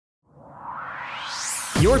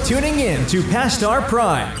You're tuning in to Past Our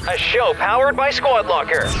Prime, a show powered by Squad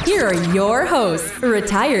Locker. Here are your hosts,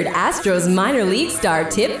 retired Astros minor league star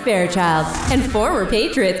Tip Fairchild and former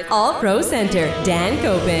Patriots All-Pro center Dan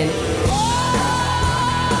Copen.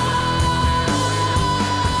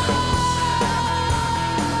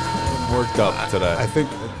 Worked up today. I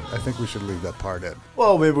think we should leave that part in.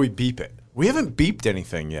 Well, maybe we beep it. We haven't beeped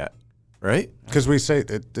anything yet, right? Because we say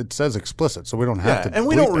it says explicit, so we don't have to. And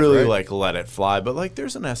we bleep don't really it, right? let it fly. But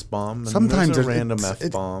there's an S bomb. Sometimes there's a random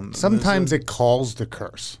F bomb. Sometimes it calls the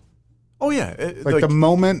curse. Oh yeah, Like the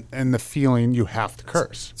moment and the feeling, you have to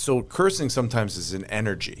curse. So cursing sometimes is an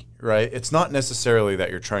energy, right? It's not necessarily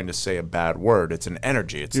that you're trying to say a bad word. It's an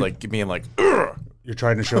energy. It's like being like, ugh. You're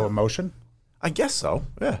trying to show emotion, I guess so.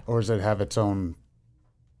 Yeah. or does it have its own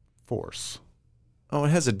force? Oh, it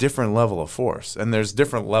has a different level of force, and there's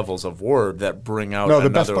different levels of word that bring out No, another the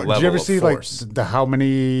best part. level Did you ever of see force. like the how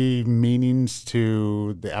many meanings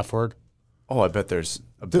to the F word? Oh, I bet there's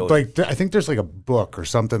a billion. I think there's like a book or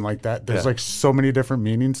something like that. There's Yeah. like so many different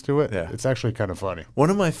meanings to it. Yeah. It's actually kind of funny. One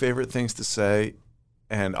of my favorite things to say,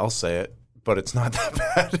 and I'll say it, but it's not that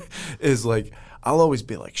bad, is like, I'll always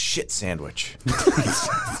be like, shit sandwich.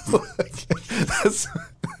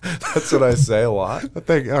 That's what I say a lot. I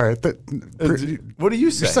think, all right. What do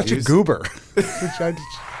you say? You're such a goober.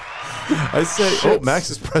 I say, Max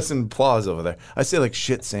is pressing applause over there. I say like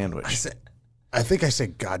shit sandwich. I think I say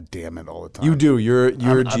 "God damn it" all the time. You do. You're a I'm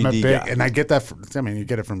GD big, guy. and I get that. You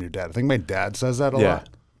get it from your dad. I think my dad says that a lot.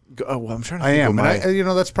 Oh, well, I'm trying to. I think am, of and you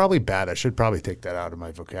know that's probably bad. I should probably take that out of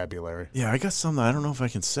my vocabulary. Yeah, I got some that I don't know if I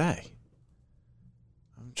can say.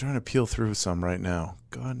 I'm trying to peel through some right now.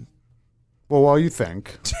 God. Well, while you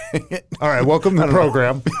think. All right, welcome to the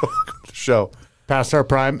program. Show. Past Our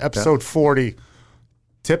Prime, episode 40.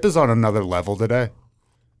 Tip is on another level today,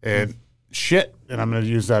 and shit. And I'm going to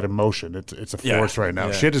use that emotion. It's a force right now.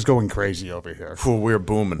 Yeah. Shit is going crazy over here. We're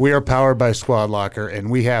booming. We are powered by Squad Locker,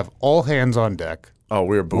 and we have all hands on deck. Oh,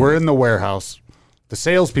 we're booming. We're in the warehouse. The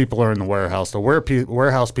salespeople are in the warehouse. The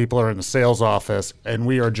warehouse people are in the sales office, and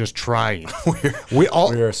we are just trying. we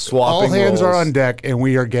are swapping all hands are roles. on deck, and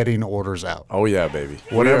we are getting orders out. Oh yeah, baby.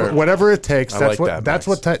 Whatever it takes. That's like that's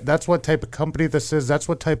Max. that's what type of company this is. That's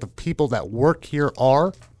what type of people that work here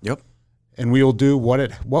are, Yep. and we will do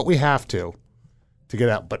what we have to get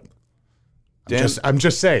out. But I'm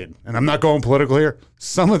just saying, and I'm not going political here.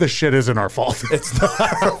 Some of the shit isn't our fault. It's not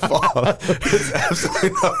our fault. It's absolutely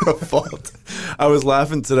not our fault. I was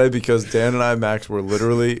laughing today because Dan and I, Max,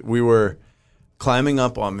 we were climbing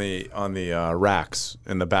up on the racks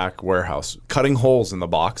in the back warehouse, cutting holes in the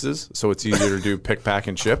boxes so it's easier to do pick, pack,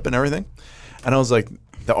 and ship and everything. And I was like,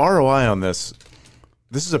 the ROI on this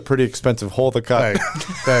is a pretty expensive hole to cut.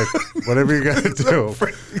 Hey, whatever you got to do.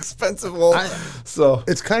 Pretty expensive hole. So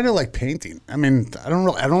It's kind of like painting. I mean, I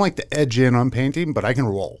don't like to edge in on painting, but I can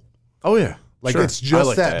roll. oh yeah, Like sure. it's I just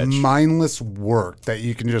like to that edge. mindless work that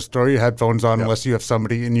you can just throw your headphones on unless you have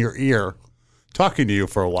somebody in your ear talking to you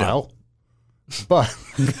for a while. But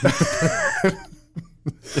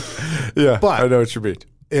Yeah, but- I know what you mean.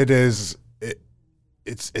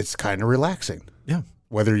 it's kind of relaxing. Yeah.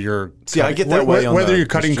 Whether you're I get that way on whether the you're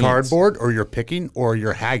cutting machines. cardboard or you're picking or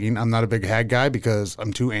you're hagging. I'm not a big hag guy because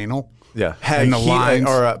I'm too anal. Yeah, And the lines.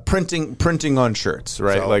 or printing on shirts,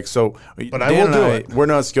 right? But I will do it. We're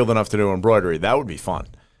not skilled enough to do embroidery. That would be fun,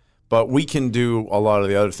 but we can do a lot of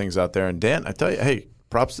the other things out there. And Dan, I tell you, hey,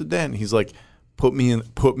 props to Dan. He's like, put me in,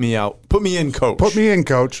 coach. Put me in,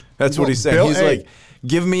 coach. That's what he said. Bill, He's hey,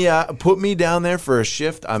 like, put me down there for a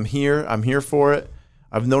shift. I'm here for it.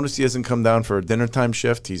 I've noticed he hasn't come down for a dinner time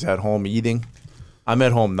shift. He's at home eating. I'm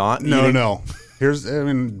at home not eating. no. Here's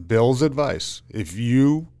Bill's advice. If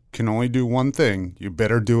you can only do one thing, you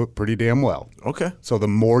better do it pretty damn well. Okay. So the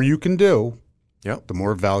more you can do, Yep. the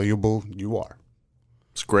more valuable you are.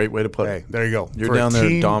 It's a great way to put Hey, it. there you go. You're For a down there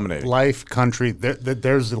team, dominating. Life, country.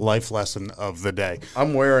 There's the life lesson of the day.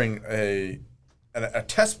 I'm wearing a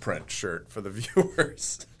test print shirt for the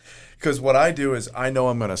viewers because what I do is I know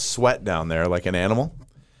I'm going to sweat down there like an animal,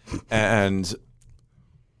 and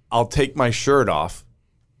I'll take my shirt off,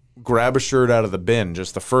 grab a shirt out of the bin,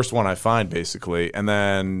 just the first one I find basically, and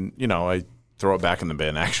then I throw it back in the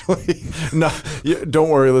bin. Actually, no, don't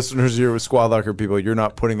worry, listeners. You're with Squad Locker people. You're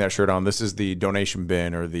not putting that shirt on. This is the donation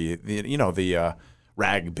bin or the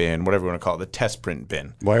rag bin, whatever you want to call it, the test print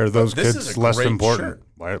bin. Why are those This is kids a less great important? shirt.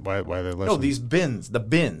 Why are they less? No, these bins,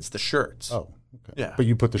 the shirts. Oh, okay. Yeah. But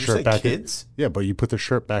you put the Did you shirt say back. kids? Yeah, but you put the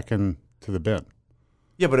shirt back into the bin.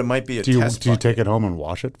 Yeah, but it might be a Do you test bucket. take it home and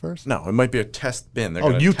wash it first? No, it might be a test bin. They're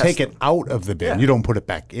Oh, gonna you test take it them. out of the bin. Yeah. You don't put it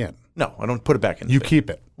back in. No, I don't put it back in the You bin. keep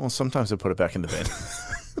it. Well, sometimes I put it back in the bin.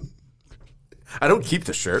 I don't keep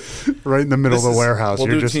the shirt. Right in the middle of the warehouse. We'll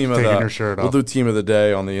You're do just team taking of the, your shirt off. We'll do team of the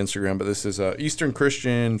day on the Instagram, but this is Eastern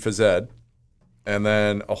Christian Phys Ed, and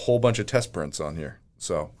then a whole bunch of test prints on here.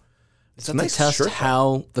 So Is that to test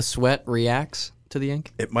how the sweat reacts to the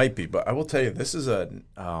ink? It might be, but I will tell you, this is a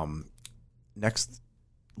next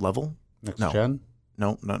level. Next gen?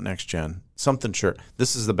 No, not next gen. Something shirt.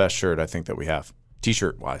 This is the best shirt I think that we have,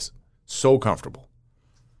 T-shirt wise. So comfortable.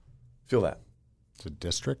 Feel that. It's a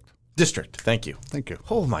district. Thank you. Thank you.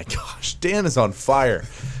 Oh my gosh, Dan is on fire.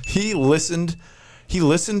 He listened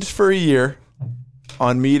for a year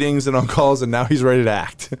on meetings and on calls, and now he's ready to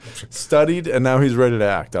act. Studied, and now he's ready to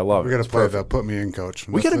act. I love it. We got to play the put me in, coach.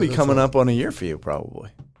 We got to be coming up on a year for you, probably.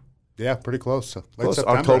 Yeah, pretty close. Close,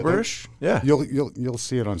 October-ish. Yeah, you'll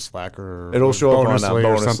see it on Slack or it'll show up on Bonusly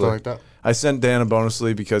or something Bonusly. like that. I sent Dan a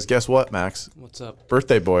Bonusly because guess what, Max? What's up?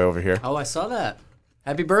 Birthday boy over here. Oh, I saw that.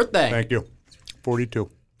 Happy birthday. Thank you. 42.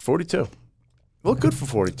 42. Look good for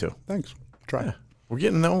 42. Thanks. Try. Yeah. We're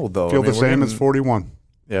getting old though. Feel the same as 41.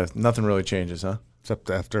 Yeah, nothing really changes, huh? Except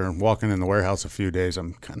after walking in the warehouse a few days,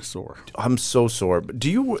 I'm kind of sore. I'm so sore. But do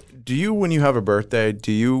you when you have a birthday,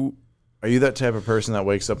 are you that type of person that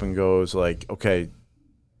wakes up and goes like, okay,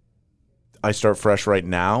 I start fresh right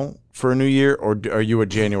now for a new year, or are you a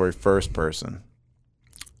January 1st person?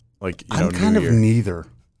 Like, I'm kind of neither.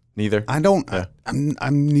 Neither? I don't. Yeah.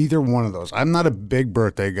 I'm neither one of those. I'm not a big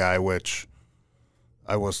birthday guy, which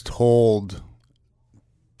I was told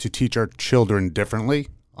to teach our children differently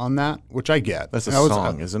on that, which I get. That's a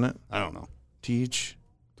song, isn't it? I don't know. Teach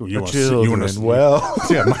you our children well.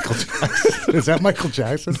 Yeah, Michael Jackson. Is that Michael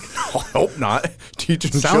Jackson? I hope not.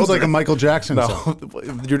 Teaching Sounds children. like a Michael Jackson No,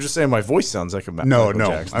 song. you're just saying my voice sounds like a Michael No.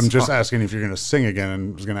 Jackson I'm just song. asking if you're going to sing again,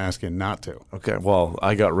 and was going to ask you not to. Okay, well,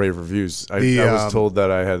 I got rave reviews. I was told that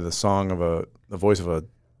I had the voice of a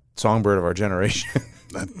songbird of our generation.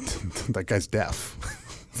 That guy's deaf.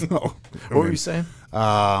 What were you saying?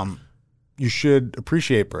 You should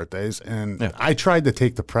appreciate birthdays, and I tried to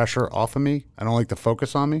take the pressure off of me. I don't like to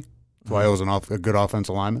focus on me. That's why I was a good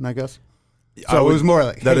offensive lineman, I guess. So it was more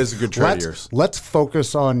like, that is a good trait of yours. Let's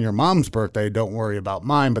focus on your mom's birthday. Don't worry about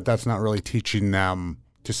mine. But that's not really teaching them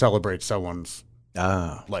to celebrate someone's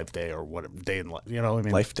life day or whatever day in life. You know what I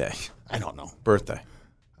mean? Life day. I don't know. Birthday.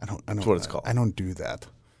 I don't. That's what it's called. I don't do that.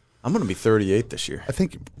 I'm going to be 38 this year. I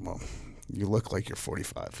think. Well, you look like you're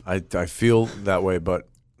 45. I feel that way, but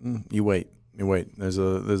you wait. There's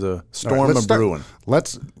a storm brewing.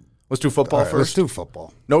 Let's do football first. Let's do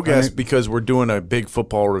football. No guests because we're doing a big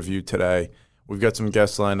football review today. We've got some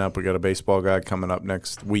guests lined up. We got a baseball guy coming up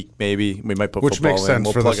next week. Maybe we might put which football makes in. sense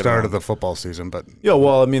We'll for the plug it start on. of the football season. But yeah,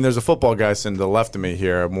 well, I mean, there's a football guy sitting to the left of me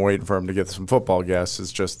here. I'm waiting for him to get some football guests.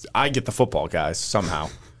 It's just I get the football guys somehow.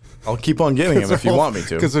 I'll keep on getting them if you want me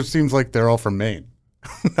to. Because it seems like they're all from Maine.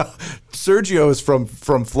 Sergio is from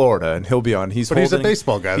Florida, and he'll be on. He's a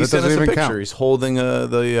baseball guy. He That sent doesn't us a even picture. count. He's holding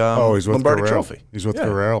he's with Lombardi Guerrero. Trophy. He's with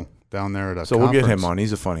Guerrero down there at a So we'll get conference. him on.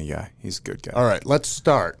 He's a funny guy. He's a good guy. All right, let's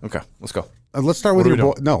start. Okay, let's go. Let's start with What are your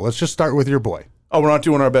we boy. No, let's just start with your boy. Oh, we're not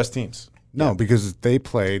doing our best teams. No, because they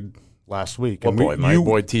played last week. What and boy? My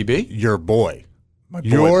boy TB? Your boy. My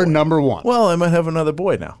Your boy. number one. Well, I might have another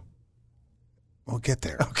boy now. We'll get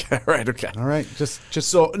there. Okay, right, okay. All right, just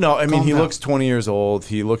So, no, I mean, calm he down. looks 20 years old.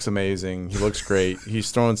 He looks amazing. He looks great.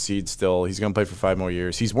 He's throwing seeds still. He's going to play for 5 more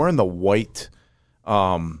years. He's wearing the white.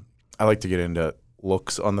 I like to get into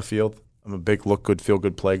looks on the field. I'm a big look good, feel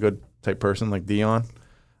good, play good type person like Dion.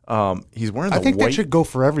 He's wearing the white. I think that should go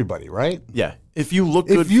for everybody, right? Yeah. If you look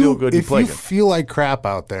good, feel good, you play If you good. feel like crap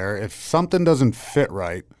out there, if something doesn't fit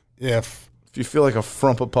right, if you feel like a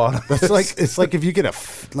frumpopotamus. it's like if you get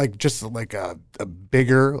a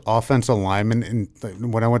bigger offensive lineman.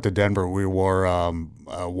 And when I went to Denver, we wore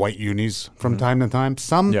white unis from time to time.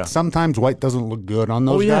 Sometimes white doesn't look good on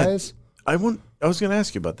those guys. I was going to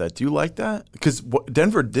ask you about that. Do you like that? Because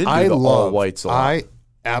Denver did do the all whites a lot. I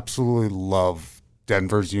absolutely love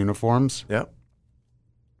Denver's uniforms. Yep.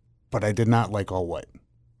 But I did not like all white.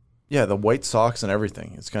 Yeah, the white socks and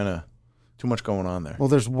everything. It's kind of too much going on there. Well,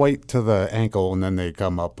 there's white to the ankle, and then they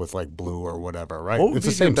come up with like blue or whatever, right? What would It's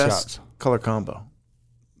be the same your best socks. color combo?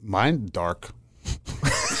 Mine dark.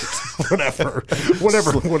 whatever.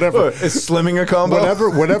 Is slimming a combo?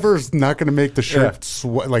 Whatever's not going to make the shirt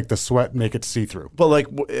sweat, like the sweat, make it see through. But like,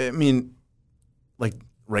 I mean, like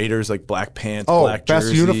Raiders, like black pants, Oh, black best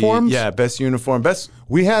jersey. uniforms? Yeah, best uniform, best.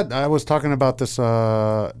 I was talking about this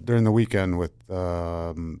during the weekend with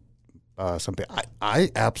something. I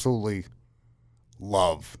absolutely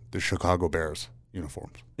love the Chicago Bears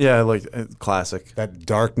uniforms. Yeah, like classic. That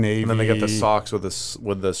dark navy. And then they got the socks with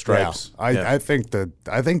the stripes. Yeah. I think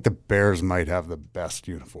the Bears might have the best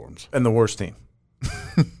uniforms. And the worst team.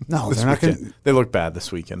 No, they're not going to. They look bad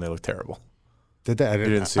this weekend. They look terrible. Did they?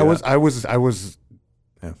 didn't see I was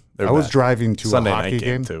Yeah, I was driving to Sunday a hockey night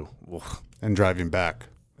game too. and driving back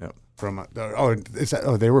Yeah. from.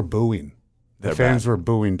 They were booing. The They're fans bad. were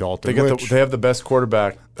booing Dalton. They have the best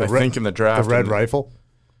quarterback, I think, in the draft. The Red and- Rifle.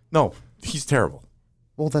 No, he's terrible.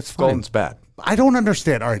 Well, that's fine. Dalton's bad. I don't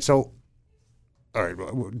understand. All right, so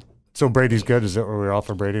Brady's good. Is that where we're off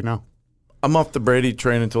for Brady now? I'm off the Brady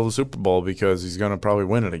train until the Super Bowl because he's going to probably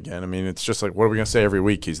win it again. I mean, it's just like, what are we going to say every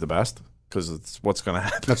week? He's the best because it's what's going to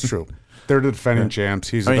happen. That's true. They're the defending champs.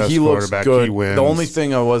 He's the best he looks quarterback. good. He wins. The only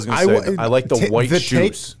thing I was going to say, I like the white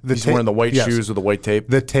shoes. He's wearing the white yes. shoes with the white tape.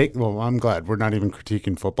 Well, I'm glad. We're not even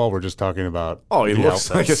critiquing football. We're just talking about He the looks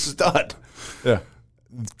like a outfits. stud. Yeah.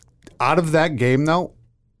 Out of that game, though,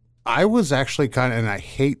 I was actually kind of, and I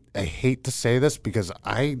hate to say this because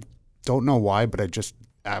I don't know why, but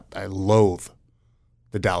I loathe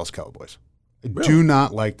the Dallas Cowboys. I do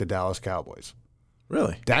not like the Dallas Cowboys.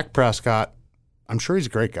 Really? Dak Prescott, I'm sure he's a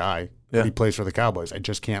great guy. Yeah. He plays for the Cowboys. I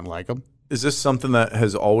just can't like him. Is this something that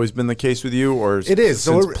has always been the case with you, or It is.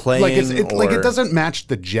 since So playing? it doesn't match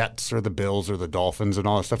the Jets or the Bills or the Dolphins and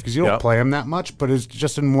all that stuff because you don't play them that much. But it's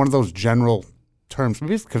just in one of those general terms.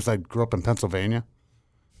 Maybe it's because I grew up in Pennsylvania,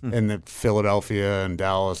 and that Philadelphia and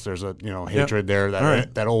Dallas. There's a hatred there.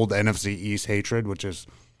 That old NFC East hatred, which is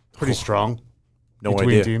pretty strong. No between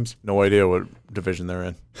idea. teams. No idea what division they're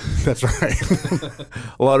in. That's right.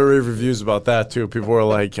 A lot of rave reviews about that too. People were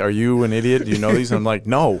like, "Are you an idiot? Do you know these?" And I'm like,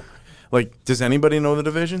 "No." Like, does anybody know the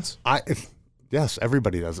divisions? Yes,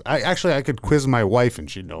 everybody does. I could quiz my wife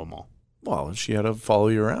and she'd know them all. Well, she had to follow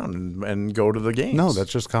you around and go to the games. No,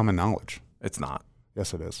 that's just common knowledge. It's not.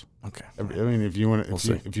 Yes, it is. Okay. I mean, if you want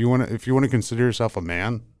see. if you want to consider yourself a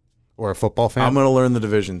man or a football fan, I'm going to learn the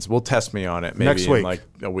divisions. We'll test me on it maybe Next week. in like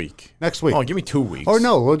a week. Next week. Oh, give me 2 weeks. Or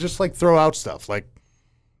no, we'll just like throw out stuff like,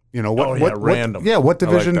 random. What I like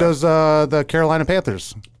division that. does the Carolina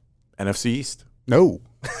Panthers? NFC East. No.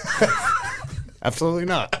 Absolutely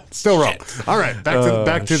not. Still wrong. All right,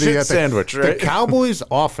 back to the shit sandwich, right? The Cowboys'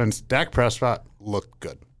 offense. Dak Prescott looked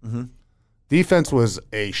good. Mm-hmm. Defense was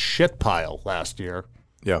a shit pile last year.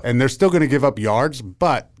 Yeah. And they're still going to give up yards,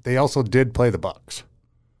 but they also did play the Bucs,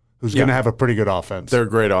 who's going to have a pretty good offense. They're a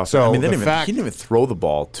great offense. So I mean, he the didn't even throw the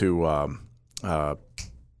ball to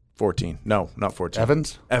 14. No, not 14.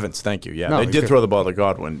 Evans? Evans, thank you. Yeah, No, they he's did good. throw the ball to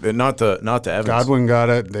Godwin, not to Evans. Godwin got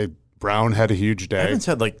it. Brown had a huge day. Evans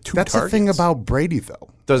had like 2 That's targets. the thing about Brady, though.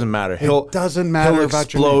 Doesn't matter. It doesn't matter He'll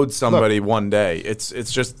about your explode name. somebody one day. It's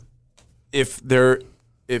just if there's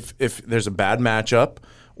a bad matchup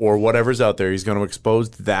or whatever's out there, he's going to expose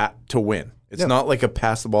that to win. It's not like a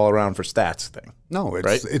pass the ball around for stats thing. No, it's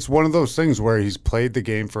right? it's one of those things where he's played the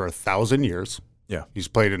game for 1,000 years. Yeah. He's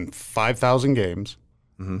played in 5,000 games,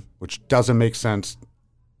 which doesn't make sense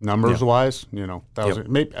numbers wise. 1,000,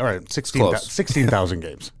 maybe all right, 16,000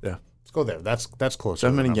 games. Yeah. Let's go there. That's close. How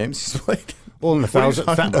many games he's played? Well, in What are you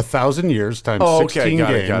talking about? 1,000 years times Oh, okay. 16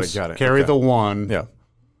 Got it, games. got it. Carry Okay. the one. Yeah.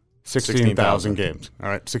 16,000 games. All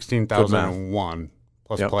right, 16,001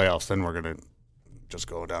 plus Yep. playoffs. Then we're gonna just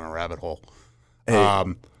go down a rabbit hole. Hey.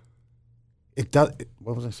 It does.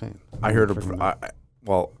 What was I saying? I heard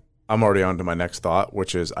I'm already on to my next thought,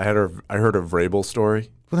 which is I heard a Vrabel story.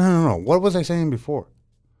 No. What was I saying before?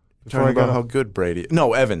 Talking about how good Brady.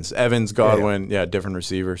 No, Evans, Godwin, different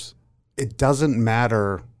receivers. It doesn't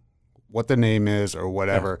matter what the name is or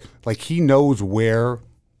whatever. Like he knows where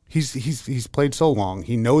he's played so long.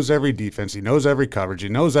 He knows every defense. He knows every coverage. He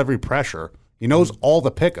knows every pressure. He knows all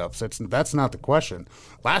the pickups. That's not the question.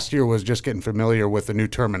 Last year was just getting familiar with the new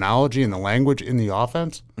terminology and the language in the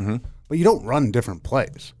offense. But you don't run different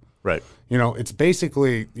plays. Right. It's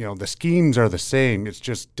basically, the schemes are the same. It's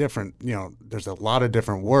just different. There's a lot of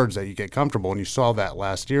different words that you get comfortable. And you saw that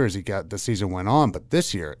last year as the season went on. But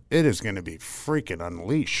this year, it is going to be freaking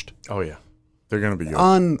unleashed. Oh, yeah. They're going to be good.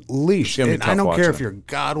 Unleashed. It's gonna be And tough I don't care watching if you're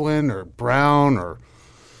Godwin or Brown or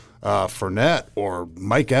Fournette or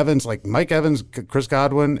Mike Evans. Like Mike Evans, Chris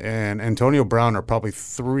Godwin, and Antonio Brown are probably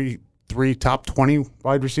three top 20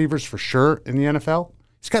 wide receivers for sure in the NFL.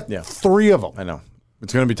 He's got 3 of them. I know.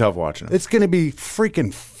 It's going to be tough watching him. It's going to be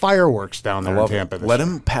freaking fireworks down there in Tampa. Let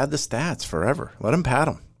him pad the stats forever. Let him pad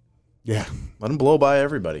them. Yeah. Let him blow by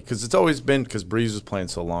everybody. Because it's always been because Breeze was playing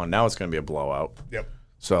so long. Now it's going to be a blowout. Yep.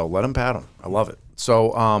 So let him pad him. I love it. So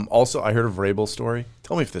also, I heard a Vrabel story.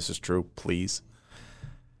 Tell me if this is true, please.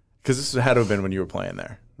 Because this had to have been when you were playing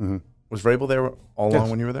there. Mm-hmm. Was Vrabel there all along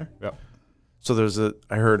when you were there? Yep. So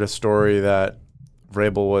I heard a story that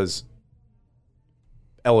Vrabel was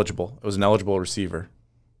eligible. It was an eligible receiver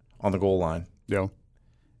on the goal line. Yeah.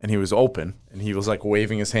 and he was open, and he was like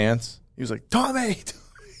waving his hands. He was like, Tommy.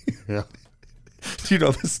 Yeah. Do you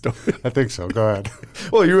know this story? I think so. Go ahead.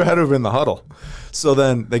 Well, you had to have in the huddle. So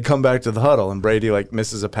then they come back to the huddle, and Brady like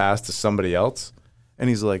misses a pass to somebody else, and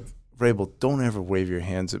he's like, Vrabel, don't ever wave your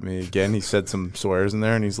hands at me again. He said some swears in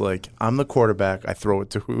there, and he's like, I'm the quarterback. I throw it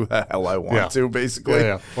to who the hell I want to, basically.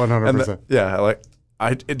 Yeah,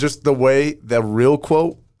 100%. Just the way the real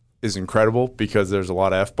quote is incredible because there's a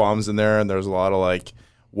lot of F-bombs in there, and there's a lot of like,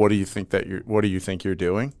 what do you think you're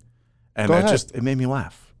doing? And it made me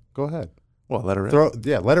laugh. Go ahead. Well, let it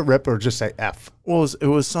rip. Let it rip, or just say F. Well, it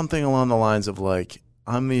was something along the lines of like,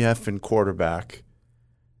 I'm the effing quarterback.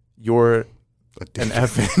 You're an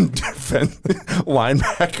effing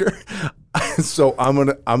linebacker. So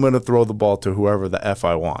I'm gonna throw the ball to whoever the F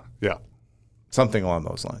I want. Yeah. Something along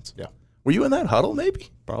those lines. Yeah. Were you in that huddle? Maybe.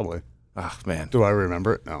 Probably. Oh man. Do I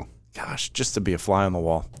remember it? No. Gosh, just to be a fly on the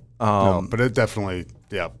wall. No, but it definitely.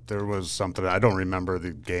 Yeah, there was something. I don't remember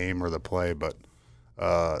the game or the play, but.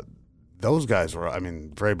 Those guys were. I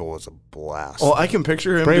mean, Vrabel was a blast. Well, I can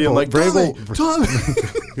picture him being like, Tommy.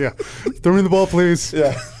 Yeah, throw me the ball, please.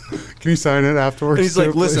 Yeah. Can you sign it afterwards? And he's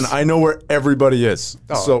like, listen, I know where everybody is,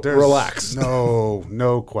 so relax.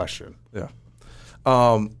 No question. Yeah.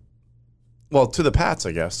 Well, to the Pats,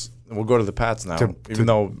 I guess. We'll go to the Pats now, even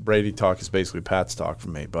though Brady talk is basically Pats talk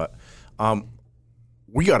for me. But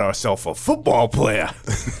we got ourselves a football player.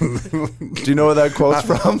 Do you know where that quote's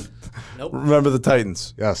from? Nope. Remember the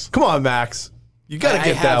Titans? Yes. Come on, Max. You got to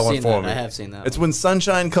get that one for me. I have seen that. It's when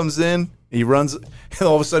Sunshine comes in, he runs, and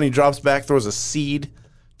all of a sudden he drops back, throws a seed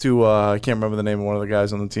to, I can't remember the name of one of the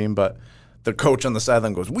guys on the team, but the coach on the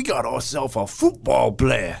sideline goes, we got ourselves a football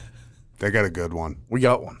player. They got a good one. We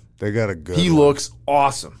got one. They got a good He one. looks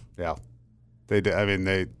awesome. Yeah. They did. I mean,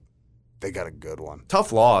 they got a good one.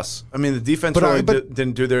 Tough loss. I mean, the defense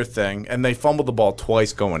didn't do their thing, and they fumbled the ball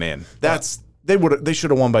twice going in. They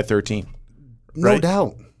should have won by 13. No right?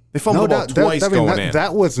 doubt. They fumbled the ball twice going in.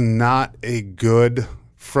 That was not a good,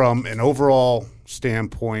 from an overall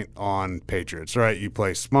standpoint, on Patriots, right? You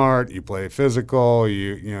play smart, you play physical,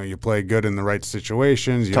 you play good in the right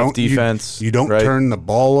situations. Tough defense. You don't right? turn the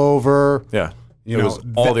ball over. Yeah. It was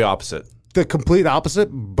all the opposite. The complete opposite,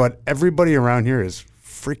 but everybody around here is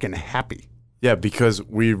freaking happy. Yeah, because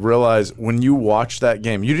we realized when you watched that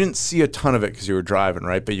game, you didn't see a ton of it because you were driving,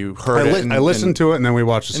 right? But you heard it. I listened to it, and then we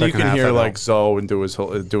watched the second half. And you can hear like Zoe and doing his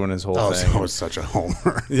whole thing. Oh, Zoe was such a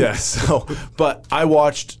homer. Yeah. So, but I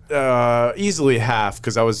watched easily half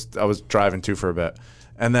because I was driving too for a bit,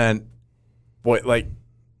 and then, boy, like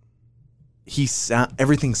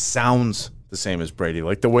everything sounds the same as Brady.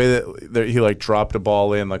 Like the way that he like dropped a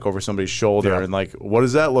ball in like over somebody's shoulder and like, what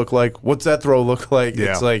does that look like? What's that throw look like?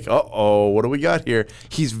 Yeah. It's like, what do we got here?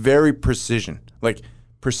 He's very precision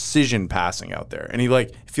passing out there. And he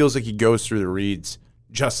like feels like he goes through the reads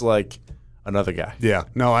just like another guy. Yeah.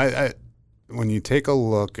 No, I when you take a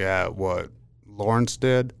look at what Lawrence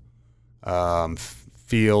did,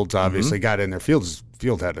 Fields obviously got in there. Fields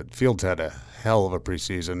had a hell of a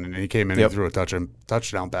preseason, and he came in and threw a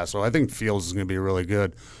touchdown pass. So I think Fields is going to be really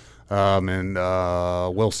good. And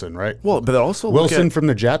Wilson, right? Well, but also Wilson from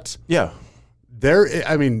the Jets. Yeah.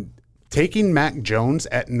 Taking Mac Jones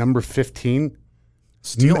at number 15,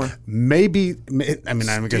 stealing. Maybe. I mean, I'm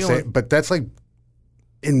going to say it, but that's like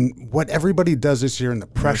in what everybody does this year in the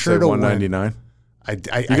pressure to 199. win.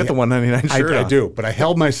 You got the 199 shirt I do, but I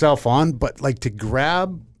held myself on. But like to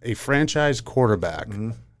grab a franchise quarterback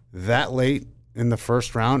that late in the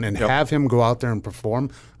first round and have him go out there and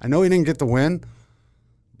perform. I know he didn't get the win,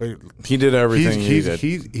 but he did everything he did.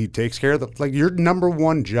 He takes care of your number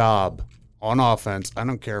one job on offense. I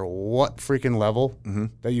don't care what freaking level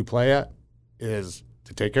that you play at, is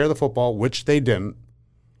to take care of the football, which they didn't.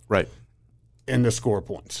 Right. And to score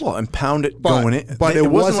points. Well, and pound it going in. But it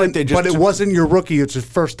wasn't like they just. But it wasn't your rookie. It's his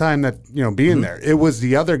first time that being there. It was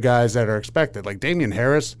the other guys that are expected. Like Damian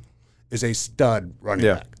Harris is a stud running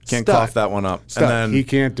back. Can't cough that one up. Stud. And then he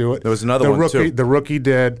can't do it. There was another one too. The rookie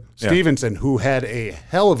did. Stevenson, who had a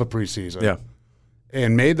hell of a preseason. Yeah.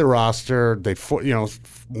 And made the roster. They,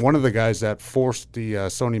 one of the guys that forced the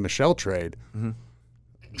Sony Michel trade.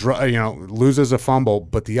 Loses a fumble,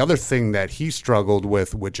 but the other thing that he struggled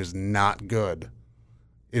with, which is not good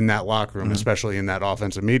in that locker room, especially in that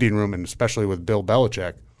offensive meeting room, and especially with Bill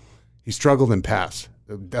Belichick, he struggled in pass,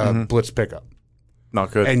 blitz pickup.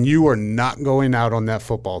 Not good. And you are not going out on that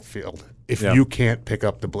football field if you can't pick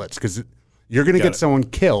up the blitz, because you're going to get someone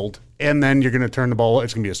killed, and then you're going to turn the ball.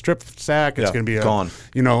 It's going to be a strip sack. It's going to be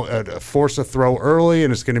a force a throw early,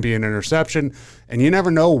 and it's going to be an interception. And you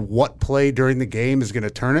never know what play during the game is going to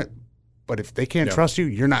turn it. But if they can't trust you,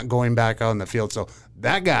 you're not going back out on the field. So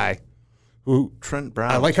that guy, who Trent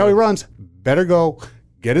Brown. I like how he runs, better go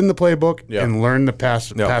get in the playbook Yeah. and learn the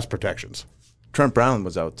pass protections. Trent Brown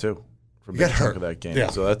was out too for a big got chunk hurt. of that game. Yeah.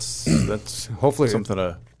 So that's Hopefully something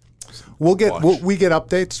to we get watch.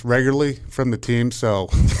 updates regularly from the team. So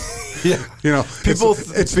Yeah. you know, People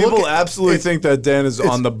looking- absolutely think that Dan is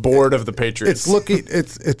on the board of the Patriots.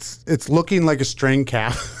 it's looking like a strained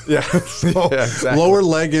calf. yeah. So, Yeah, exactly. lower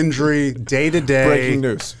leg injury, day to day. Breaking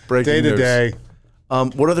news. Breaking Day to news. day.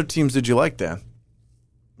 What other teams did you like, Dan?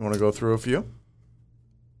 You want to go through a few?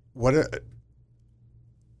 What?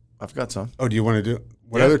 I've got some. Oh, do you want to do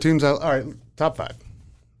what Yeah. other teams? All right, top 5.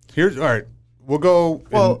 All right. We'll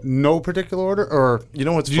go in no particular order, or You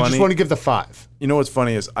know what's do you funny? just want to give the 5? You know what's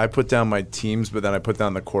funny is I put down my teams, but then I put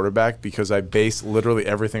down the quarterback because I base literally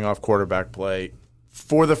everything off quarterback play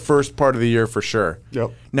for the first part of the year for sure.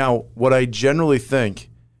 Yep. Now, what I generally think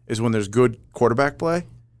is when there's good quarterback play,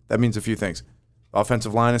 that means a few things.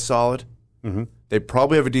 Offensive line is solid. Mm-hmm. They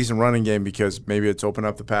probably have a decent running game because maybe it's opened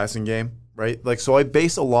up the passing game, right? Like, so I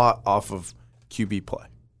base a lot off of QB play.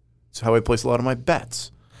 It's how I place a lot of my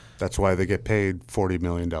bets. That's why they get paid $40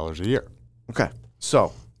 million a year. Okay,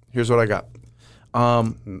 so here's what I got.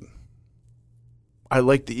 I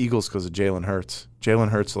like the Eagles because of Jalen Hurts. Jalen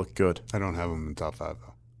Hurts looked good. I don't have them in top 5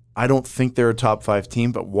 though. I don't think they're a top 5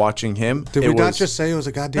 team, but watching him, Did it we not was- just say it was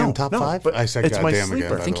a goddamn No, top no, 5? but I said it's my goddamn sleeper.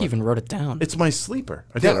 again. I think he even wrote it down. It's my sleeper.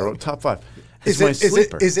 I did. Yeah. I wrote top 5. Is It's my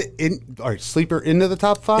sleeper. it in? All right, sleeper into the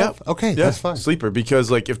top 5. Yep. Okay, Yeah, that's fine. Sleeper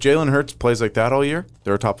because like if Jalen Hurts plays like that all year,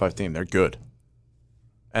 they're a top 5 team. They're good.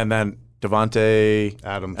 And then Devontae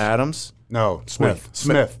Adams. No, Smith.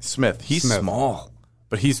 He's Smith. small,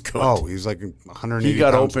 but he's good. Oh, he's like 180. he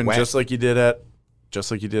got pounds open wet. just like he did at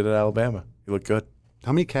Alabama. He looked good.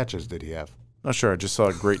 How many catches did he have? Not sure. I just saw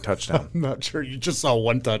a great touchdown. I'm not sure. You just saw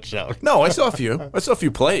one touchdown. No, I saw a few. I saw a few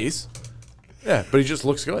plays. Yeah, but he just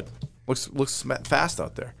looks good. Looks fast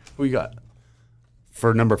out there. Who you got?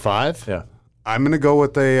 For number 5, Yeah. I'm going to go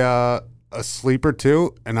with a sleeper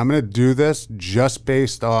too, and I'm going to do this just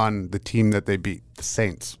based on the team that they beat, the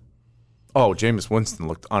Saints. Oh, Jameis Winston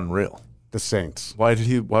looked unreal. The Saints. Why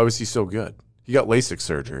was he so good? He got LASIK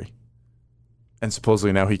surgery. And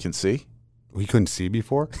supposedly now he can see? We couldn't see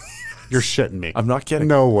before? You're shitting me. I'm not kidding.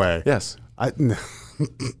 No way. Yes.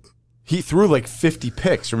 He threw like 50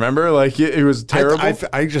 picks, remember? Like it was terrible.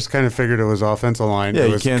 I just kind of figured it was offensive line. Yeah, it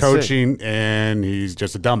you was can't coaching, and he's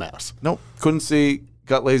just a dumbass. Nope. Couldn't see,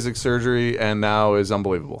 got LASIK surgery, and now is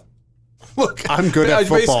unbelievable. Look, I'm good at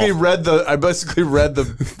football. I basically read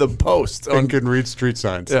the post. And can read street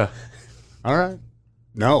signs. Yeah. All right.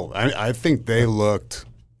 No, I think they looked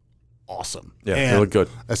awesome. Yeah, they And looked good.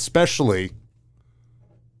 Especially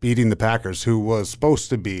beating the Packers, who was supposed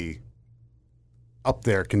to be up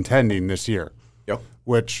there contending this year, Yep.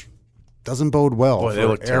 which doesn't bode well Boy, for they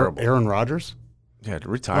look terrible. Aaron Rodgers. Yeah, to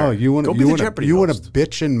retire. Oh, you want Go to be the you Jeopardy want host. to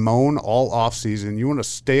bitch and moan all offseason. You want to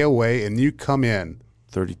stay away, and you come in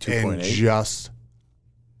 32.8. and just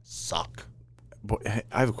suck. Boy, hey,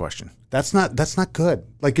 I have a question. That's not good.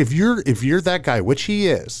 Like if you're that guy, which he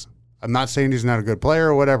is, I'm not saying he's not a good player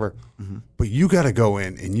or whatever, but you got to go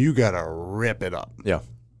in and you got to rip it up. Yeah.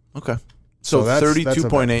 Okay. So that's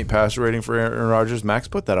 32.8 passer rating for Aaron Rodgers. Max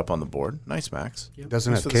put that up on the board. Nice, Max. He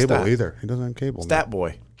doesn't Thanks have for the cable stat. either. He doesn't have cable. Stat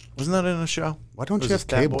Boy. Wasn't that in a show? Why don't Was you it have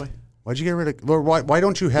Stat cable? Boy? Why'd you get rid of? Or why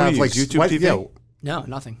don't you have do you like use, YouTube TV? Yeah, No,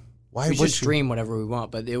 nothing. Why we would just you- stream whatever we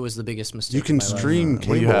want, but it was the biggest mistake. you can of my life. stream What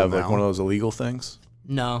cable do you have? now. Like one of those illegal things?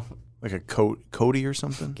 No, Like a Cody or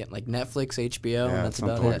something? get like Netflix, HBO, and yeah, that's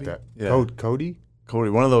something about like it. that. Yeah. Cody. Cody.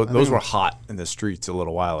 One of those. Those were hot in the streets a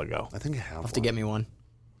little while ago. I think I have. I'll have to get me one.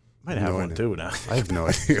 Might have No one idea. too now. I have no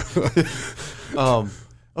idea.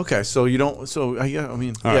 Okay, so you don't. So yeah, I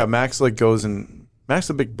mean, All yeah. right. Max like goes and Max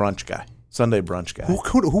a big brunch guy, Sunday brunch guy.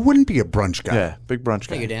 who wouldn't be a brunch guy? Yeah, big brunch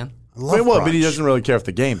guy. Thank you, Dan. I love Wait, what? But he brunch. doesn't really care if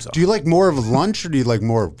the game's on. Do you like more of lunch or do you like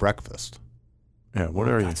more of breakfast? Yeah. What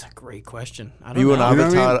are you? That's a great question. I Are don't you an know. You know what I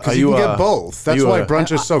mean? avocado? 'Cause Are you you can a- get both. are That's you why a-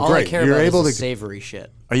 brunch is so All great. I care You're about able is to. the savory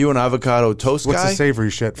shit, Are you an avocado toast What's guy? the savory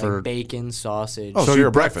shit like for? bacon, sausage. Oh, so you're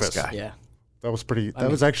a breakfast guy. Yeah, That was pretty.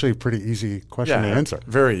 That was actually a pretty easy question to answer.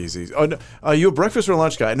 Very easy. Oh, no, are you a breakfast or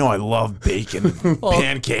lunch guy? No, I love bacon, and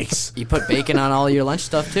pancakes. you put bacon on all your lunch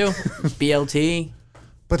stuff too. BLT.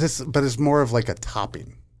 But it's more of like a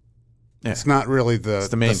topping. Yeah. It's not really the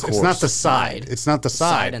the main It's course. not the side. It's not the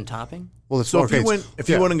side. Side and topping. Well, it's So okay, if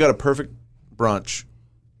you went and got a perfect brunch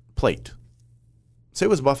plate, say it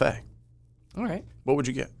was a buffet, All right. what would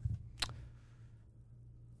you get?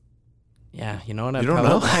 Yeah, you know what? You don't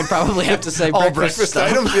know? I probably have to say All breakfast, breakfast stuff.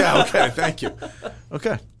 items? Yeah, okay, thank you.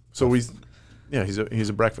 Okay. So we Yeah, he's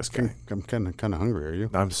a breakfast guy. I'm kind of hungry. Are you?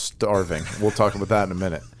 I'm starving. We'll talk about that in a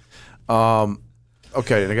minute.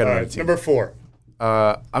 Okay, and I got another team. Number 4.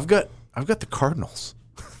 I've got the Cardinals.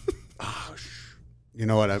 You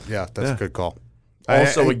know what? That's a good call.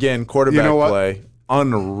 Also, again, quarterback play,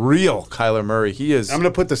 unreal. Kyler Murray. He is. I'm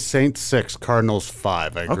going to put the Saints 6, Cardinals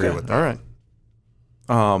 5. I agree with that. All right.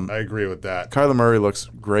 I agree with that. Kyler Murray looks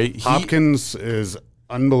great. Hopkins is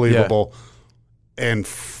unbelievable, and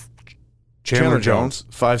Chandler Jones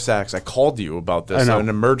 5 sacks. I called you about this. An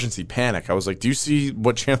emergency panic. I was like, "Do you see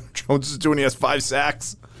what Chandler Jones is doing? He has 5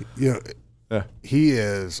 sacks." He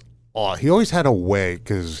is. He always had a way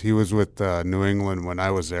because he was with New England when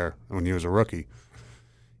I was there when he was a rookie.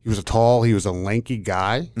 He was he was a lanky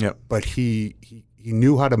guy. Yep. But he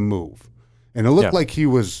knew how to move, and it looked like he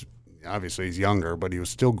was. Obviously, he's younger, but he was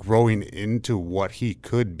still growing into what he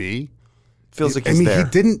could be. Feels like he's there.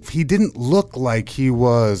 He didn't look like he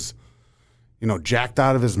was, jacked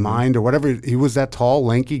out of his mind or whatever. He was that tall,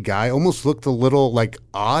 lanky guy. Almost looked a little like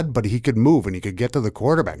odd, but he could move and he could get to the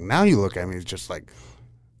quarterback. Now you look at him, he's just like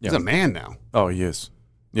he's a man now. Oh, he is.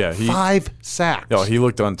 Yeah, 5 sacks. No, he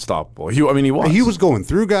looked unstoppable. He was. He was going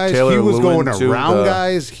through guys. Taylor he was Lewin going around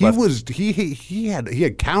guys. He left. was. He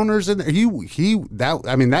had counters in there.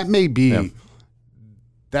 That may be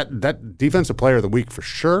that defensive player of the week for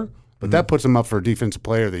sure. But that puts him up for defensive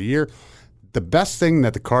player of the year. The best thing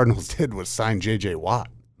that the Cardinals did was sign J.J. Watt.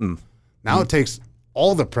 Now it takes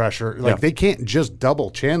all the pressure. They can't just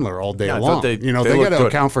double Chandler all day long. They got to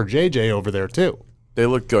account for J.J. over there too. They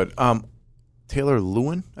look good. Taylor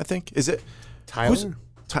Lewin, I think. Is it Tyler?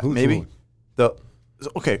 Maybe. Lewin?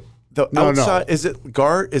 The outside is it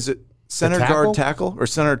guard? Is it center guard tackle or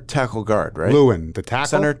center tackle guard? Right. Lewin, the tackle.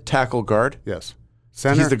 Center tackle guard. Yes.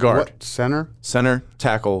 Center. He's the guard. What? Center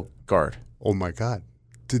tackle guard. Oh my God!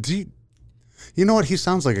 Did he? You know what? He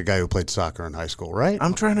sounds like a guy who played soccer in high school, right?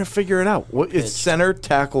 I'm trying to figure it out. It's center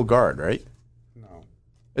tackle guard, right?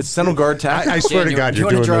 It's center guard tackle. I swear to God, you're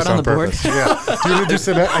doing this on purpose. Yeah. I'm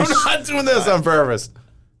not doing this on purpose.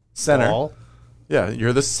 Center. Ball? Yeah,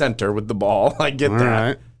 you're the center with the ball. I get that.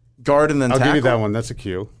 Right. Guard and then tackle. I'll give you that one. That's a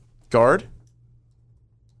cue. Guard.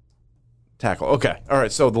 Tackle. Okay. All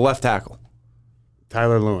right. So the left tackle.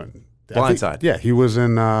 Tyler Lewin. Blindside. Yeah, he was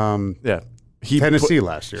in Tennessee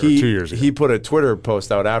last year, or 2 years ago. He put a Twitter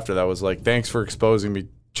post out after that was like, "Thanks for exposing me,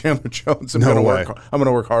 Chandler Jones. I'm gonna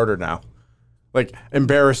work harder now." Like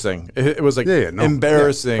embarrassing. It was like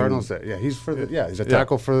embarrassing. Yeah, Cardinals. Yeah, he's a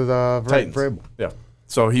tackle for the Titans. Yeah.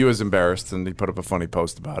 So he was embarrassed, and he put up a funny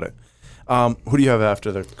post about it. Who do you have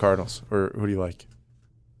after the Cardinals, or who do you like?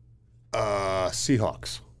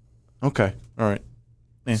 Seahawks. Okay. All right.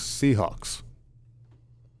 Yeah. Seahawks.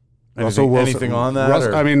 Russell Wilson. Anything on that?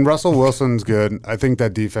 Russell Wilson's good. I think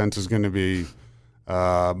that defense is going to be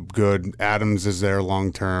good. Adams is there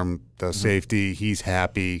long term. The safety, he's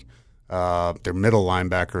happy. Their middle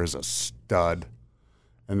linebacker is a stud,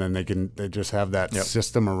 and then they just have that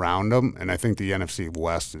system around them. And I think the NFC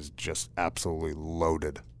West is just absolutely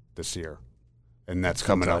loaded this year, and that's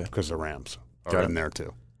coming up because the Rams are in there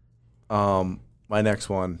too. My next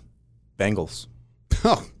one, Bengals.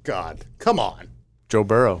 Oh God, come on, Joe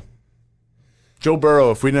Burrow.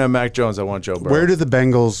 If we didn't have Mac Jones, I want Joe Burrow. What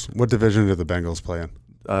division do the Bengals play in?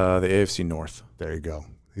 The AFC North. There you go.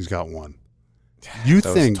 He's got one. Was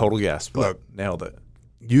total guess, but nailed it.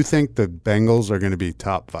 You think the Bengals are going to be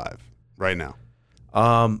top 5 right now?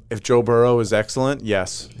 If Joe Burrow is excellent,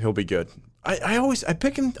 yes, he'll be good. I'm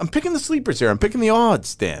picking the sleepers here. I'm picking the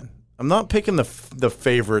odds, Dan. I'm not picking the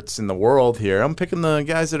favorites in the world here. I'm picking the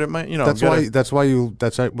guys that are That's why you're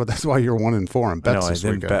 1-4 and bets this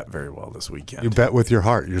weekend. I didn't bet very well this weekend. You bet with your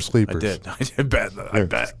heart, your sleepers. I did bet. I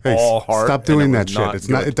bet all heart. Stop doing that shit.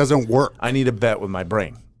 It doesn't work. I need to bet with my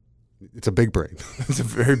brain. It's a big brain. It's a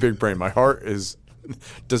very big brain. My heart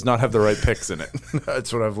does not have the right picks in it.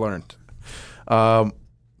 That's what I've learned. Who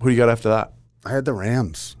do you got after that? I had the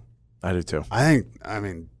Rams. I do too.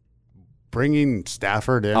 Bringing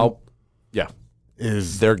Stafford in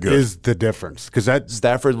they're good. Is the difference. Because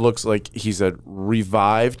Stafford looks like he's a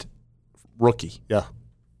revived rookie. Yeah.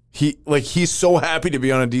 He's so happy to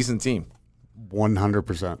be on a decent team.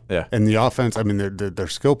 100%. Yeah. And the offense, their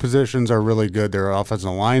skill positions are really good. Their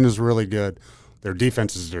offensive line is really good. Their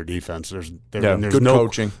defense is their defense. There's good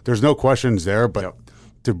coaching. There's no questions there, but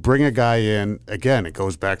to bring a guy in, again, it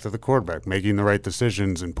goes back to the quarterback, making the right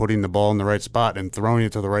decisions and putting the ball in the right spot and throwing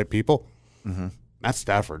it to the right people. Mm-hmm. Matt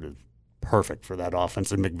Stafford is perfect for that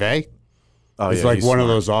offense. And McVay is he's one of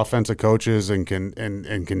those offensive coaches and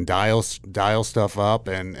can dial stuff up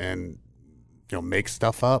and make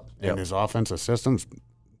stuff up in his offensive systems.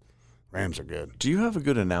 Rams are good. Do you have a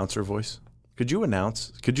good announcer voice?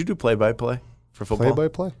 Could you do play-by-play for football?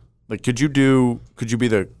 Play-by-play? Like, could you be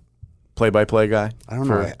the play-by-play guy? I don't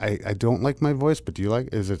know. I don't like my voice, but do you like?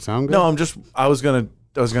 Does it sound good? No, I was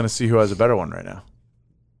gonna see who has a better one right now.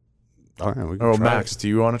 All right, we can try Max, it. do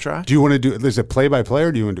you want to try? Do you want to do? Is it play-by-play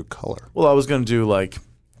or do you want to do color? Well, I was gonna do like.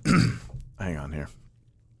 Hang on here.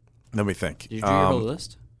 Let me think. Did you do your whole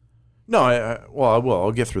list? No, I will.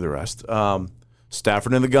 I'll get through the rest.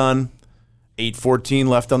 Stafford in the gun. 8:14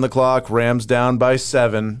 left on the clock. Rams down by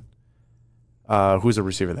 7. Who's a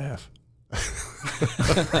receiver they have?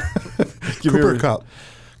 Cooper Kupp.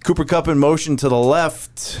 Cooper Kupp in motion to the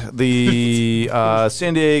left. The Los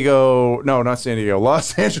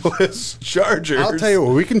Angeles Chargers. I'll tell you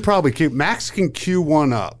what, we can probably keep. Max can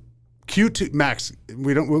Q1 up. Q2, Max,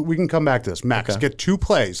 we can come back to this. Max, get 2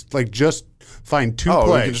 plays. Like, just find 2 plays.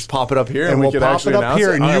 We can just pop it up here and we'll we can pop actually it up announce here,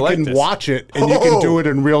 it. and you can watch it, and you can do it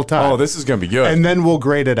in real time. Oh, this is going to be good. And then we'll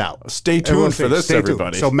grade it out. Stay tuned for this,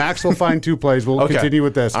 everybody. So Max will find 2 plays. We'll continue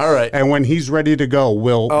with this. All right. And when he's ready to go,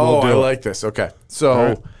 we'll do I it. like this. Okay.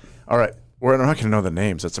 So, all right. We're not going to know the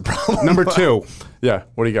names. That's a problem. Number 2. Yeah.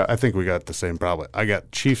 What do you got? I think we got the same problem. I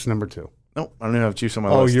got Chiefs number 2. Nope. I don't even have Chiefs on my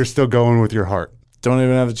Oh, list. you're still going with your heart. Don't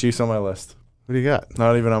even have the Chiefs on my list. What do you got?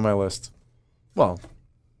 Not even on my list. Well,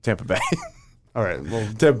 Tampa Bay. All right. Well,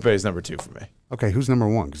 Tampa Bay is number 2 for me. okay. Who's number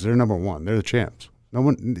 1? Because they're number 1. They're the champs. No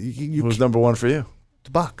one. Who's number 1 for you?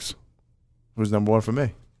 The Bucks. Who's number 1 for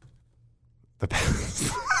me? The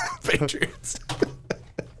Patriots.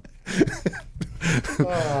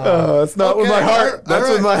 That's not with my heart. That's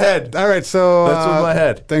with my head. All right, so That's with my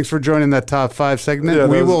head. Thanks for joining that top 5 segment. Yeah,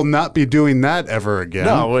 we will not be doing that ever again.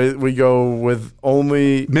 No, we go with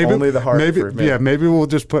only the heart. Maybe, for me. yeah, maybe we'll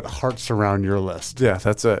just put hearts around your list. Yeah,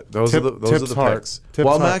 that's it. Those are the Tips heart. picks. Tips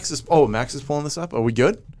While heart. Max is pulling this up. Are we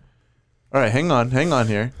good? All right, hang on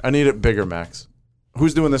here. I need it bigger, Max.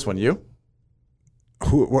 Who's doing this one? You?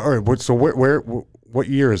 All right, so what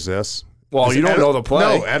year is this? Well, Is you don't Edel- know the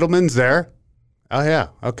play. No, Edelman's there. Oh yeah,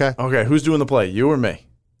 okay. Okay, who's doing the play? You or me?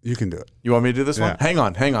 You can do it. You want me to do this one? Yeah. Hang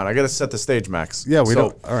on. I got to set the stage, Max. Yeah, we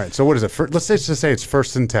don't. All right, so what is it? Let's just say it's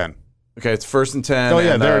 1st and 10. Okay, it's 1st and 10. Oh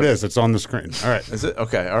yeah, and, there it is. It's on the screen. All right. Is it?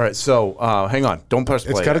 Okay, all right. So, hang on. Don't press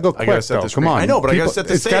play. It's got to go yet. quick, I gotta set though. the Come screen. on. I know, but I got to set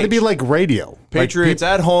the It's stage. got to be like radio. Patriots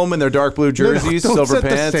at home in their dark blue jerseys, don't silver set the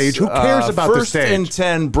pants. stage. Who cares about the stage? 1st and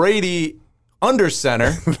 10, Brady under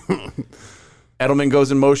center. Edelman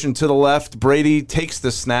goes in motion to the left. Brady takes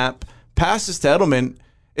the snap, passes to Edelman.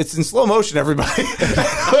 It's in slow motion, everybody.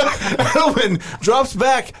 Edelman drops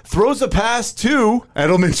back, throws a pass to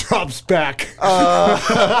Edelman drops back.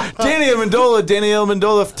 Danny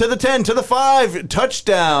Amendola to the 10, to the 5,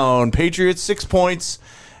 touchdown. Patriots 6 points,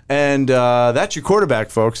 and that's your quarterback,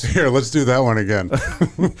 folks. Here, let's do that one again.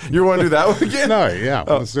 You want to do that one again? No, yeah,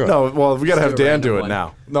 let's do it. No, well, we got to have do a Dan random do it one.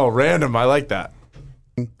 now. No, random. I like that.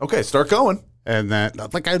 Okay, start going. And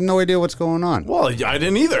that, like, I have no idea what's going on. Well, I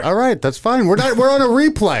didn't either. All right, that's fine. We're on a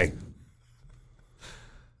replay.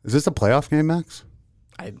 Is this a playoff game, Max?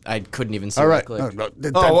 I couldn't even see All that right. clip.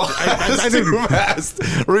 Oh, well, I too fast.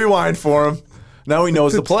 Rewind for him. Now he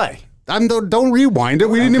knows the play. Don't rewind it.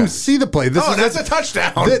 We didn't even see the play. That's a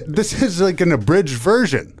touchdown. This is like an abridged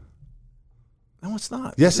version. No, it's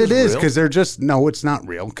not. Yes, This it is real. because they're just no. It's not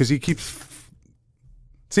real because he keeps.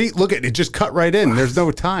 See, look at it. Just cut right in. There's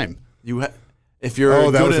no time. If you're Oh,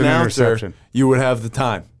 a that good was an announcer, interception. you would have the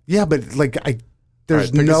time. Yeah, but like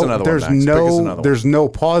there's All right, pick us another one, Max. Pick us another there's no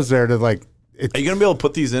pause there to like. Are you going to be able to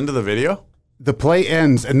put these into the video? The play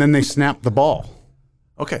ends and then they snap the ball.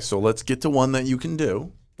 Okay, so let's get to one that you can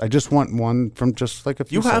do. I just want one from just like a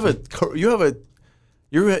few. You have seconds. you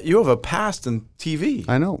have a past in TV.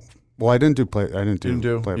 I know. Well, I didn't do play. I didn't do. You didn't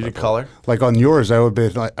do- play you by did play. color? Like on yours, I would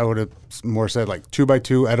have more said like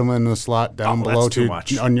 2x2 Edelman in the slot down Oh, below that's too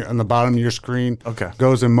much. on the bottom of your screen. Okay.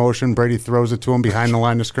 Goes in motion. Brady throws it to him behind the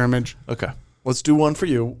line of scrimmage. Okay, let's do one for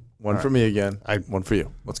you, one for me again, one for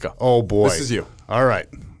you. Let's go. Oh boy, This is you. All right.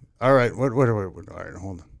 What? All right,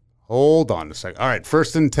 hold on a second. All right,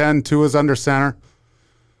 1st and 10. Tua's under center.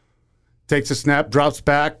 Takes a snap, drops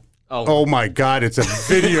back. Oh my God! It's a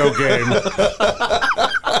video game.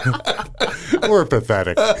 We're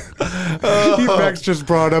pathetic. Max just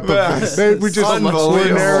brought up. We just Unbelievable.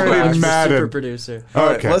 we're narrating Super Madden. producer. All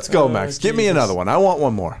right, Okay. let's go, Max. Give me Jesus. another one. I want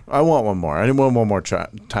one more. I need one more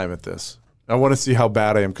time at this. I want to see how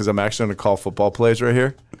bad I am because I'm actually going to call football plays right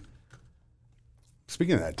here.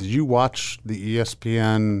 Speaking of that, did you watch the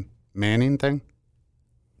ESPN Manning thing?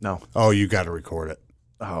 No. Oh, you got to record it.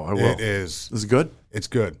 Oh, I will. It is. This is good? It's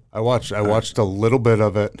good. I watched a little bit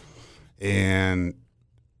of it, and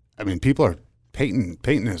I mean, people are Peyton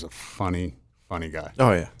is a funny guy.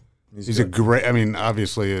 Oh, yeah. He's a great. I mean,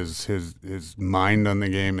 obviously, his mind on the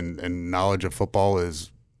game and knowledge of football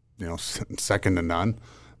is, second to none.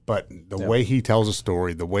 But the way he tells a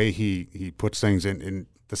story, the way he puts things in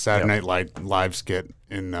the Saturday Night Live skit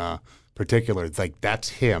in particular, like that's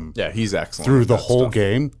him. Yeah, he's excellent through the whole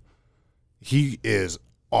game. He is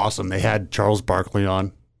awesome. They had Charles Barkley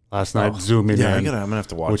on last night, zooming in. I'm gonna have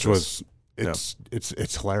to watch. Which this.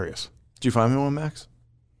 It's hilarious. Did you find me one, Max?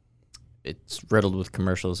 It's riddled with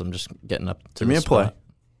commercials. I'm just getting up to Give me a play.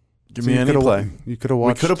 Give me any play. You could have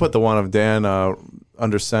watched. We could have put the one of Dan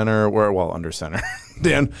under center. Under center.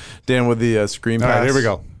 Dan with the screen pass. All right, here we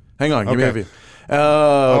go. Hang on. Give me a view.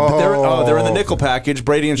 They're in the nickel package.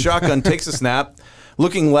 Brady in shotgun takes a snap.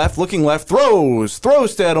 Looking left, throws to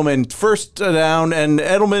Edelman. First down, and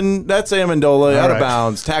Edelman, that's Amendola, out of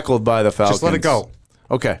bounds, tackled by the Falcons. Just let it go.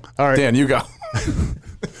 Okay. All right. Dan, you go.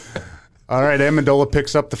 All right, Amendola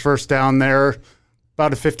picks up the first down there,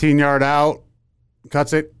 about a 15-yard out,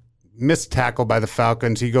 cuts it, missed tackle by the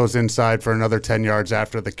Falcons. He goes inside for another 10 yards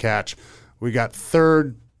after the catch. We got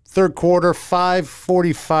third quarter,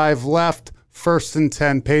 5:45 left, 1st and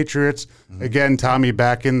 10 Patriots. Again, Tommy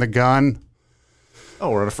back in the gun.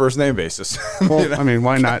 Oh, we're on a first-name basis. Well, I mean,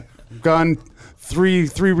 why not? Gun, three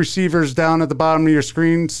receivers down at the bottom of your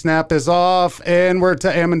screen. Snap is off, and we're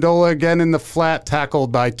to Amendola again in the flat,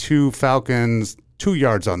 tackled by 2 Falcons, 2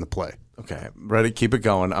 yards on the play. Okay, ready? Keep it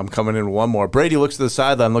going. I'm coming in one more. Brady looks to the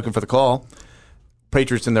sideline looking for the call.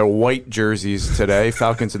 Patriots in their white jerseys today.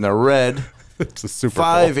 Falcons in their red. It's a Super Bowl.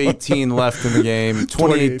 5:18 left in the game.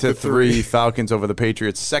 28-3. Falcons over the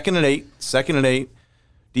Patriots. Second and eight.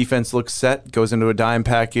 Defense looks set, goes into a dime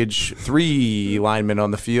package. 3 linemen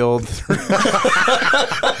on the field.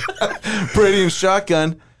 Brady in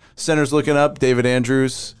shotgun. Center's looking up. David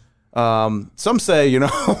Andrews. Some say, Brady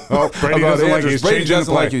doesn't like he's Brady changing doesn't the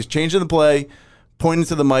play. like he's changing the play. Pointing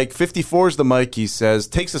to the mic. 54 is the mic, he says.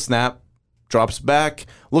 Takes a snap. Drops back.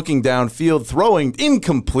 Looking downfield. Throwing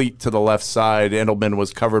incomplete to the left side. Edelman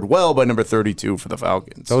was covered well by number 32 for the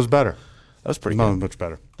Falcons. That was better. That was pretty No, good. much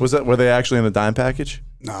better. Were they actually in the dime package?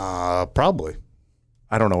 Probably.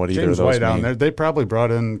 I don't know what either James of those White down mean. there. They probably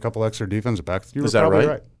brought in a couple extra defensive backs. You Is were that probably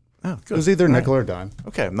right? Oh, It good. was either nickel or dime.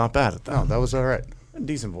 Okay, I'm not bad at that. No, that was all right. A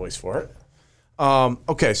decent voice for it.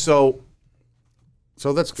 Okay, so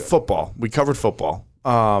that's good. football. We covered football.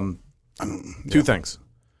 2 things.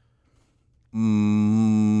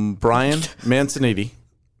 Brian Manzanetti.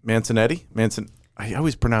 I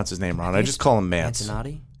always pronounce his name wrong. I just call him Mance.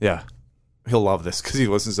 Cincinnati? Yeah. He'll love this because he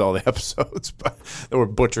listens to all the episodes, but that we're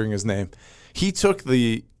butchering his name. He took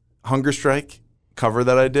the Hunger Strike cover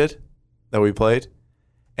that we played,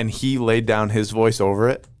 and he laid down his voice over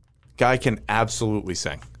it. Guy can absolutely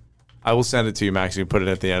sing. I will send it to you, Max. You can put it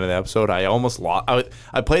at the end of the episode. I almost lost.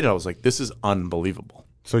 I played it. I was like, this is unbelievable.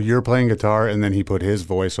 So you're playing guitar, and then he put his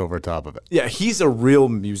voice over top of it. Yeah, he's a real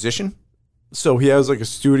musician. So he has like a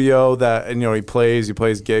studio that, and he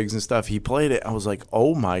plays gigs and stuff. He played it. I was like,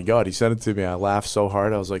 oh my God. He sent it to me. I laughed so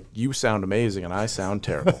hard. I was like, you sound amazing and I sound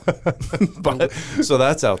terrible. But so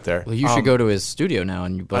that's out there. Well, you should go to his studio now,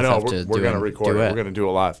 and you both have to we're going to record it. duet. We're going to do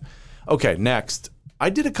it live. Okay, next. I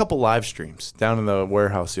did a couple live streams down in the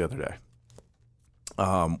warehouse the other day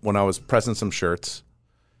when I was pressing some shirts,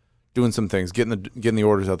 doing some things, getting the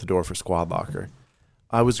orders out the door for Squad Locker.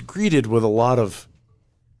 I was greeted with a lot of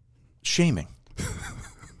shaming,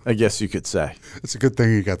 I guess you could say. It's a good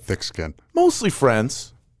thing you got thick skin. Mostly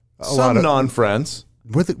friends, some non-friends.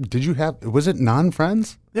 Was it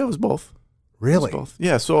non-friends? Yeah, it was both. Really? It was both.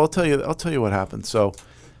 Yeah. So I'll tell you what happened. So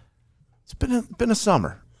it's been a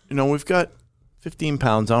summer. We've got 15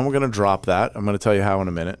 pounds on. We're going to drop that. I'm going to tell you how in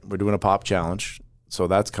a minute. We're doing a pop challenge. So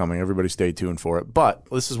that's coming. Everybody stay tuned for it. But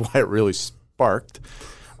this is why it really sparked.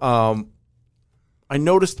 I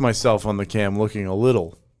noticed myself on the cam looking a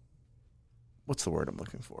little, what's the word I'm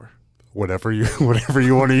looking for? Whatever you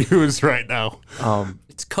want to use right now.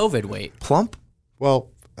 It's COVID weight. Plump? Well,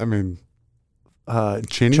 I mean,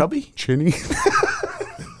 chinny? Chubby? Chinny?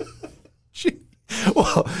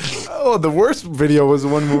 Well, the worst video was the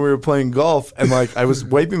one when we were playing golf, and I was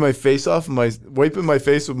wiping my face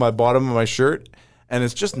with my bottom of my shirt, and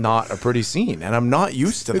it's just not a pretty scene, and I'm not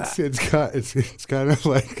used to that. It's kind of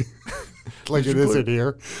like it is in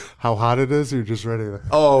here. How hot it is, you're just ready to.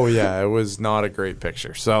 Oh yeah, it was not a great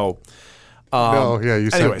picture. So, you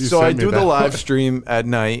said. Anyway, you so sent I me do that. the live stream at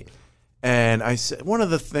night, and I said one of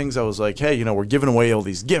the things I was like, hey, we're giving away all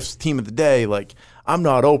these gifts, team of the day. Like, I'm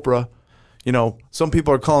not Oprah. Some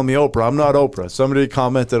people are calling me Oprah. I'm not Oprah. Somebody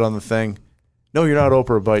commented on the thing, no, you're not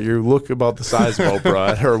Oprah, but you look about the size of Oprah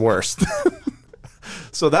at her worst.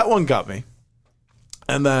 So that one got me.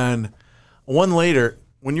 And then one later,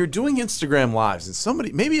 when you're doing Instagram lives, and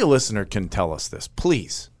somebody, maybe a listener can tell us this,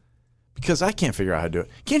 please, because I can't figure out how to do it.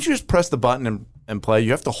 Can't you just press the button and play?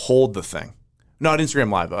 You have to hold the thing. Not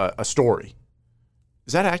Instagram Live, a story.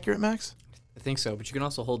 Is that accurate, Max? I think so, but you can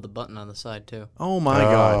also hold the button on the side, too. Oh, my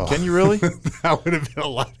God. Can you really? That would have been a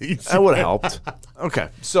lot easier. That would have helped. Okay.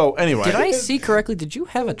 So, anyway. Did I see correctly? Did you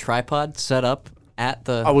have a tripod set up at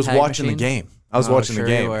the I was tag watching machine? the game. I was watching the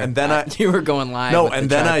game. And And then you were going live. No, with and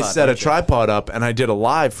the then I tripod, set a weren't you? tripod up, and I did a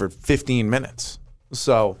live for 15 minutes.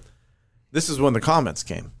 So this is when the comments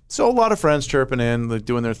came. So a lot of friends chirping in, like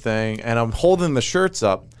doing their thing, and I'm holding the shirts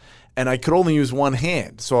up, and I could only use one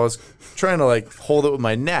hand. So I was trying to like hold it with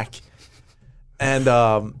my neck, and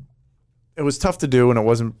it was tough to do, and it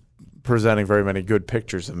wasn't presenting very many good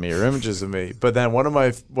pictures of me or images of me. But then one of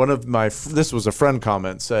my this was a friend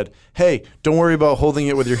comment, said, "Hey, don't worry about holding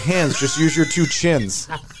it with your hands. Just use your two chins."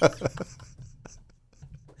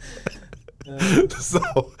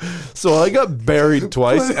 So I got buried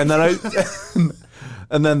twice, and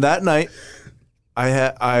then that night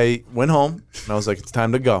I went home and I was like, it's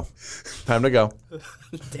time to go. Time to go.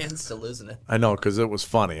 Dan's still losing it. I know, because it was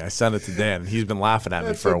funny. I sent it to Dan, and he's been laughing at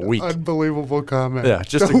me for a week. Unbelievable comment. Yeah,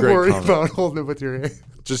 just Don't a great worry comment. about holding it with your hand.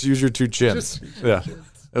 Just use your two chins. Yeah,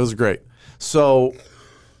 it was great. So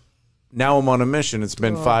now I'm on a mission. It's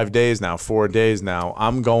been 5 days now, 4 days now.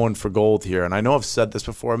 I'm going for gold here. And I know I've said this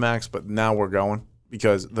before, Max, but now we're going.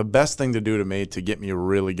 Because the best thing to do to me to get me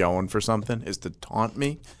really going for something is to taunt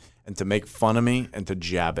me and to make fun of me and to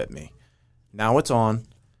jab at me. Now it's on.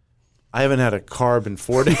 I haven't had a carb in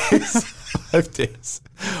 4 days, 5 days.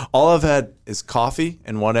 All I've had is coffee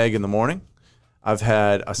and 1 egg in the morning. I've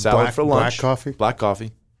had a salad for lunch. Black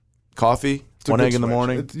coffee. Coffee, 1 egg in the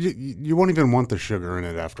morning. You won't even want the sugar in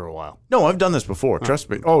it after a while. No, I've done this before. Trust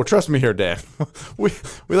me. Oh, trust me here, Dan. we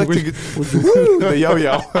like to get the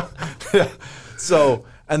yo-yo. Yeah. So,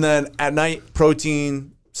 and then at night,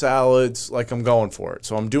 protein, salads, like I'm going for it.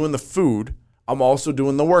 So I'm doing the food. I'm also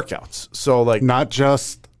doing the workouts. So like Not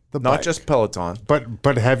just the not bike. just Peloton.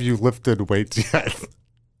 But have you lifted weights yet?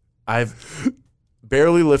 I've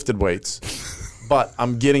barely lifted weights, but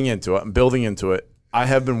I'm getting into it. I'm building into it. I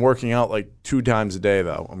have been working out like 2 times a day,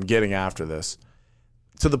 though. I'm getting after this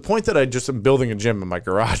to the point that I just am building a gym in my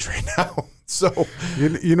garage right now. So,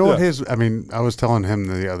 You know what I was telling him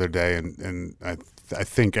the other day, and I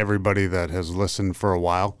think everybody that has listened for a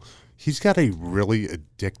while, he's got a really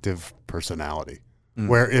addictive personality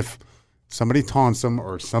where if somebody taunts him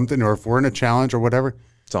or something, or if we're in a challenge or whatever,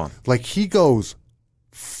 it's on. like he goes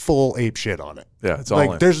full ape shit on it. Yeah, it's all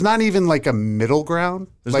like in. there's not even like a middle ground.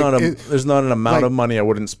 There's Like, there's not an amount like- of money I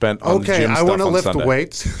wouldn't spend on okay, gym I stuff want to on lift Sunday.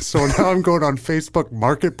 weights, so now I'm going on Facebook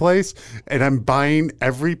Marketplace and I'm buying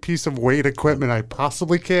every piece of weight equipment I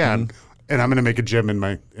possibly can, and I'm going to make a gym in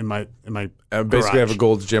my I basically have a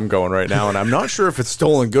Gold's Gym going right now, and I'm not sure if it's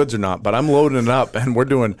stolen goods or not, but I'm loading it up, and we're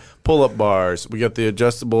doing pull-up bars. We got the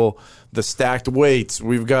adjustable, the stacked weights.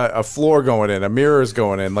 We've got a floor going in, a mirror's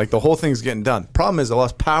going in. Like, the whole thing's getting done. Problem is I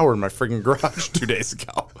lost power in my freaking garage 2 days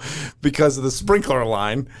ago because of the sprinkler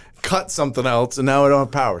line cut something else, and now I don't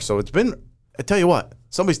have power. So it's been, I tell you what,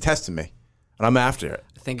 somebody's testing me, and I'm after it.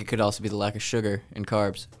 I think it could also be the lack of sugar and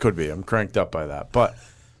carbs. Could be. I'm cranked up by that. But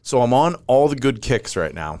so I'm on all the good kicks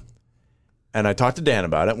right now. And I talked to Dan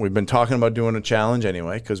about it. We've been talking about doing a challenge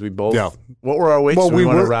anyway because we both. Yeah. What were our weights? Well, Do we we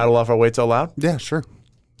want to were- rattle off our weights out loud? Yeah, sure.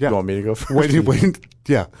 Yeah. You want me to go first? Wait,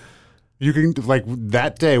 yeah. You can, like,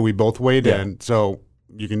 that day we both weighed in, so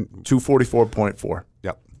you can. 244.4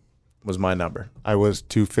 Yep. was my number. I was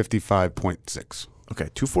 255.6. Okay,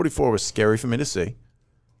 244 was scary for me to see.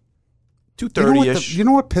 230-ish. You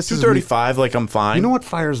know what pisses me? 235, like I'm fine. You know what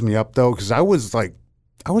fires me up though, because I was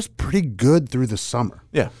pretty good through the summer.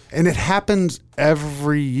 Yeah. And it happens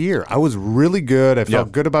every year. I was really good. I felt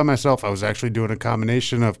Yep. good about myself. I was actually doing a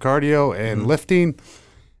combination of cardio and lifting.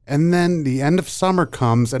 And then the end of summer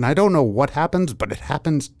comes, and I don't know what happens, but it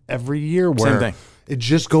happens every year where thing. it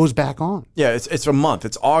just goes back on. Yeah, it's a month.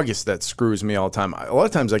 It's August that screws me all the time. A lot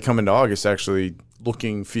of times I come into August actually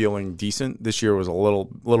looking, feeling decent. This year was a little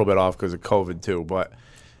bit off because of COVID too, but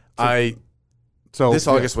So this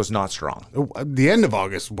August was not strong. the end of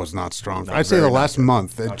August was not strong. I'd say the last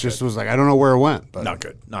month, it just was like, I don't know where it went. But Not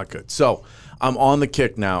good. So I'm on the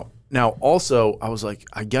kick now. Now, also, I was like,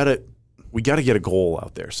 we got to get a goal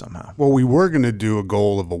out there somehow. Well, we were going to do a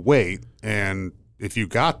goal of a weight, and if you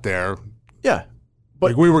got there, Yeah.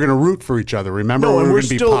 like we were going to root for each other. Remember, we were going to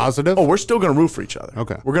be positive. Oh, we're still going to root for each other.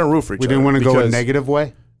 Okay. We're going to root for each We other. didn't want to go a because- negative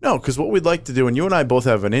way. No, because what we'd like to do, and you and I both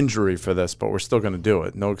have an injury for this, but we're still going to do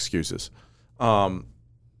it. No excuses.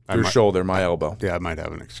 Your shoulder, my elbow. Yeah, I might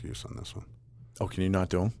have an excuse on this one. Oh, can you not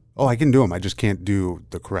do them? Oh, I can do them. I just can't do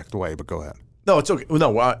the correct way, but go ahead. No, it's okay.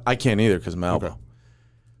 No, I can't either because of my elbow. Okay.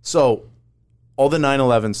 So all the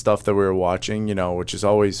 9/11 stuff that we were watching, which is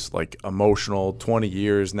always like emotional, 20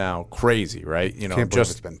 years now, crazy, right? Can't believe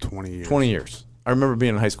it's been 20 years. 20 years. I remember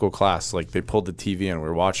being in high school class, like they pulled the TV in, we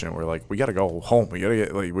were watching it. We are like, we got to go home. We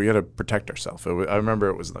got to protect ourselves. I remember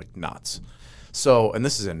it was like nuts. So, and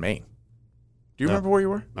this is in Maine. Do you remember where you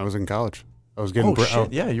were? I was in college. I was getting.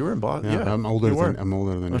 Yeah, you were in Boston. Yeah, I'm older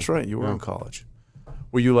than. That's right. You were in college.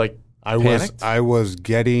 Were you like? Panicked? I was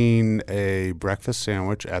getting a breakfast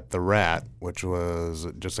sandwich at the Rat, which was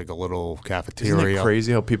just like a little cafeteria. Isn't it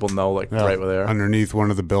crazy how people know right where they are? Underneath one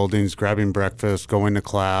of the buildings, grabbing breakfast, going to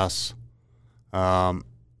class. And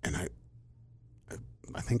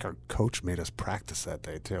I think our coach made us practice that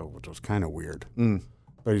day too, which was kind of weird.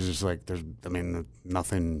 But he's just like, there's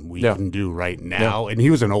nothing we can do right now. Yeah. And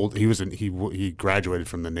he graduated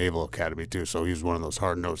from the Naval Academy too, so he was one of those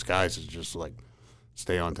hard-nosed guys who's just like,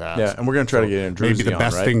 stay on task. Yeah, and we're going to try to get in. Maybe the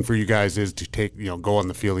best thing for you guys is to go on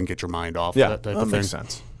the field and get your mind off. That type of thing. Makes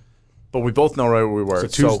sense. But we both know right where we were.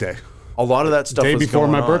 It's a Tuesday. So a lot of that stuff day was before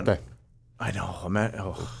going my on. birthday. I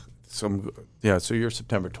know. So you're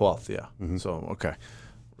September 12th. Yeah. Mm-hmm. So okay,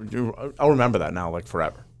 I'll remember that now, like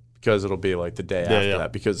forever, because it'll be like the day after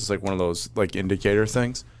that, because it's like one of those like indicator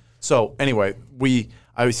things. So anyway,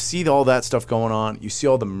 I see all that stuff going on. You see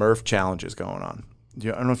all the Murph challenges going on. I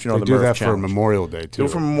don't know if you know the Murph challenge. They do that for Memorial Day, too. They do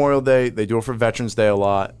it for Memorial Day. They do it for Veterans Day a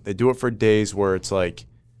lot. They do it for days where it's like,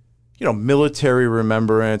 military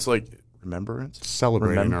remembrance. Like, remembrance?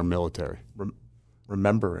 Celebrating our military.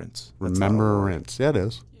 Remembrance. Remembrance. Yeah, it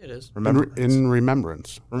is. It is. Remembrance. In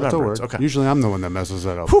remembrance. That's a word. Okay. Usually I'm the one that messes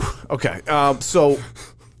that up. Whew. Okay. So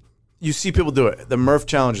you see people do it. The Murph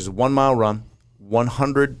challenge is a 1 mile run,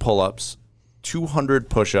 100 pull-ups, 200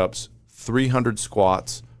 push-ups, 300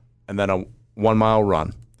 squats, and then a 1 mile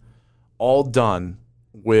run, all done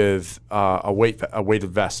with a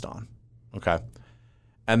weighted vest on, okay?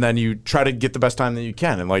 And then you try to get the best time that you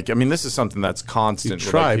can. And this is something that's constant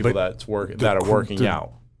with people that are working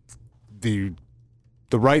out. The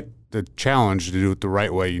challenge to do it the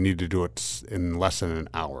right way, you need to do it in less than an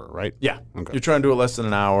hour, right? Yeah. Okay. You're trying to do it less than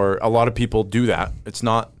an hour. A lot of people do that. It's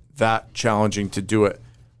not that challenging to do it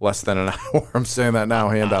less than an hour. I'm saying that now,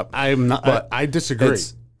 hand up. I'm not. But I disagree.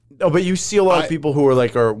 No, but you see a lot of people who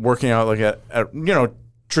are working out like at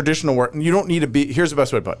traditional work. You don't need to be. Here's the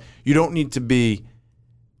best way to put it. You don't need to be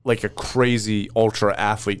like a crazy ultra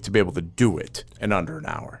athlete to be able to do it in under an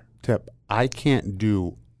hour. Tip. I can't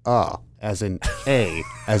do as in a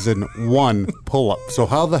as in one pull up. So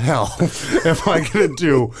how the hell am I going to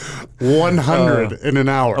do 100 in an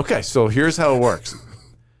hour? Okay, so here's how it works.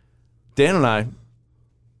 Dan and I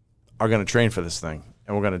are going to train for this thing,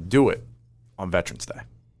 and we're going to do it on Veterans Day,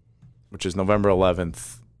 which is November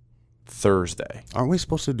 11th, Thursday. Aren't we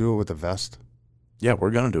supposed to do it with a vest? Yeah, we're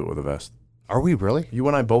going to do it with a vest. Are we really? You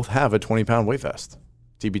and I both have a 20-pound weight vest,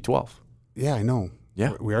 TB12. Yeah, I know.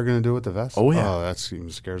 Yeah. We are going to do it with the vest? Oh, yeah. Oh, that even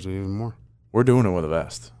scares me even more. We're doing it with a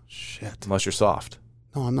vest. Shit. Unless you're soft.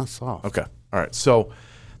 No, I'm not soft. Okay. All right. So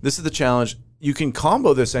this is the challenge. You can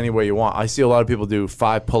combo this any way you want. I see a lot of people do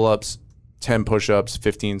 5 pull-ups, 10 push-ups,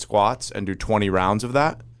 15 squats, and do 20 rounds of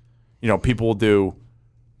that. People will do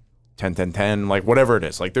 10, 10, 10, like whatever it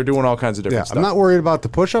is. Like they're doing all kinds of different stuff. I'm not worried about the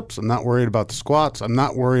push-ups. I'm not worried about the squats. I'm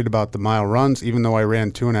not worried about the mile runs, even though I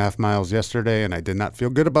ran 2.5 miles yesterday and I did not feel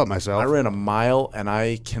good about myself. I ran a mile and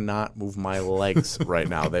I cannot move my legs right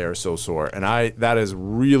now. They are so sore. And that is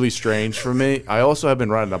really strange for me. I also have been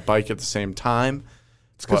riding a bike at the same time.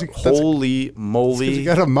 It's because holy moly. You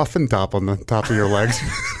got a muffin top on the top of your legs.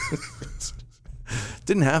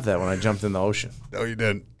 Didn't have that when I jumped in the ocean. No, you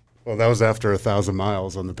didn't. Well, that was after 1,000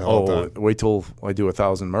 miles on the Peloton. Oh, wait till I do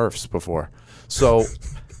 1,000 Murphs before. So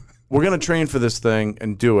we're going to train for this thing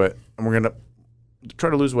and do it, and we're going to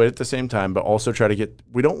try to lose weight at the same time, but also try to get.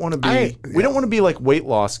 We don't want to be. We don't want to be like weight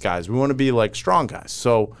loss guys. We want to be like strong guys.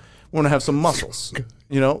 So we want to have some muscles.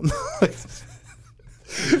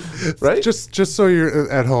 Right? Just so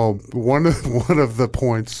you're at home, one of the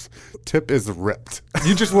points tip is ripped.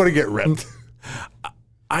 You just want to get ripped.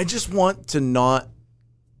 I just want to not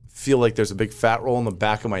feel like there's a big fat roll in the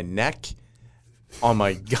back of my neck, on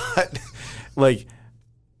my gut,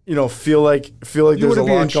 feel like there's a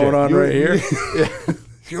lot going on right here.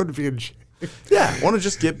 You want to be in shape. Yeah, I want to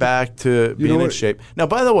just get back to being in shape. Now,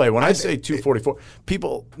 by the way, when I say 244,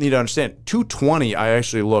 people need to understand 220. I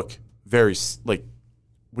actually look very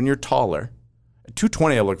when you're taller.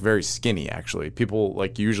 220, I look very skinny. Actually, people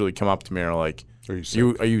usually come up to me and are like, "Are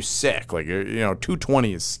you sick?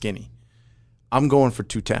 220 is skinny." I'm going for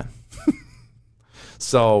 210.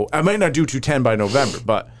 So I might not do 210 by November,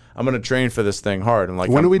 but I'm going to train for this thing hard. And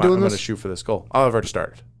When are we doing I'm this? going to shoot for this goal. Oh, I've already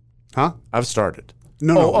started. Huh? I've started.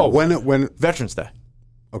 No. When? Veterans Day.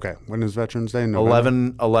 Okay. When is Veterans Day?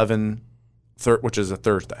 November? 11, which is a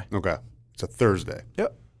Thursday. Okay. It's a Thursday.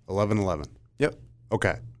 Yep. 11/11. Yep.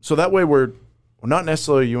 Okay. So that way we're not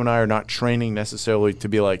necessarily, you and I are not training necessarily to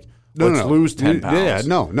be like, let's lose 10 pounds.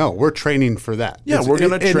 Yeah, no. We're training for that. Yeah, we're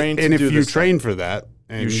going to train to and do if you this train for that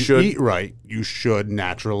and you should eat right, you should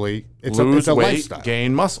naturally it's lose a weight, lifestyle.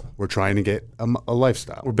 gain muscle. We're trying to get a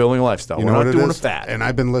lifestyle. We're building a lifestyle. You we're know not what doing it a is? fad. And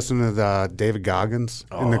I've been listening to David Goggins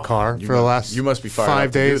in the car for the last You must be fired 5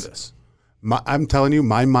 up days. to do this. I'm telling you,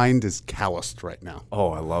 my mind is calloused right now. Oh,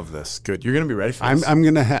 I love this. Good. You're going to be ready for this. I'm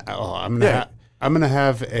gonna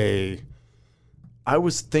have a. I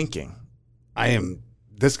was thinking.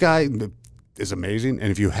 This guy is amazing,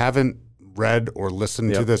 and if you haven't read or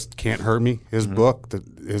listened to this, Can't Hurt Me, his book,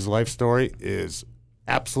 his life story is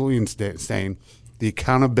absolutely insane. The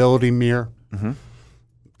accountability mirror,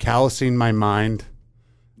 callousing my mind.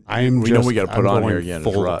 We know we got to put on here again.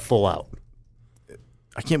 Full out.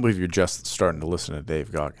 I can't believe you're just starting to listen to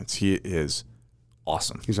Dave Goggins. He is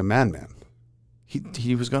awesome. He's a madman.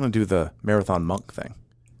 He was going to do the marathon monk thing.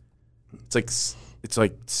 It's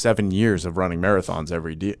like 7 years of running marathons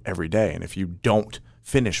every day, and if you don't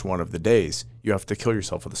finish one of the days, you have to kill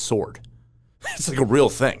yourself with a sword. It's like a real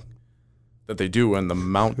thing that they do in the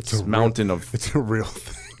mountain of. It's a real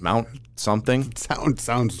thing. Mount something.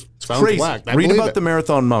 Sounds crazy. whack. Read about the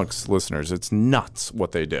marathon monks, listeners. It's nuts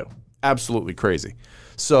what they do. Absolutely crazy.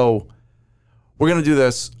 So we're going to do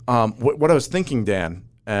this. What I was thinking, Dan,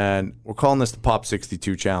 and we're calling this the Pop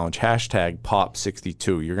 62 Challenge. Hashtag Pop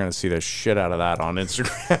 62. You're going to see the shit out of that on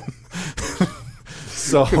Instagram.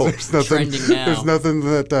 So Trending now. There's nothing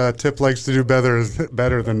that Tip likes to do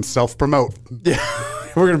better than self-promote. Yeah,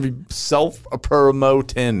 we're going to be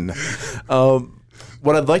self-promoting.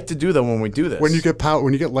 What I'd like to do, though, when we do this. When you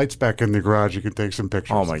get lights back in the garage, you can take some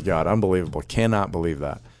pictures. Oh, my God. Unbelievable. Cannot believe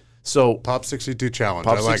that. So Pop 62 challenge.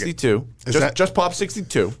 Pop I like 62. It. Just Pop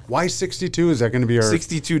 62. Why 62? Is that going to be our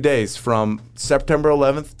 62 days from September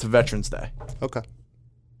 11th to Veterans Day. Okay.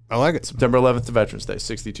 I like it. September 11th to Veterans Day,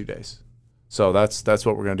 62 days. So that's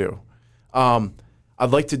what we're going to do.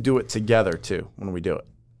 I'd like to do it together too when we do it.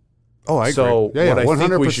 Oh, I agree. So what I 100%.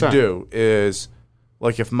 think we should do is,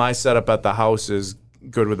 like, if my setup at the house is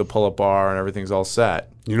good with the pull-up bar and everything's all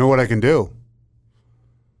set. You know what I can do?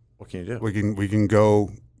 What can you do?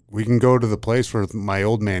 We can go to the place where my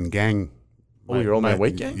old man gang. Your old man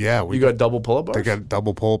weight gang? Yeah, you got double pull-up bars? I got a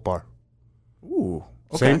double pull-up bar. Ooh.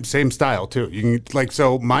 Okay. Same style too. You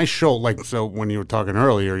can my shoulder, so when you were talking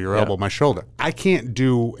earlier, your elbow, my shoulder. I can't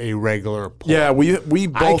do a regular pull. Yeah, we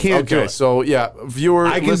both. I can't do it. So yeah,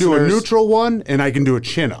 I can do a neutral one and I can do a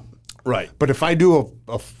chin up. Right. But if I do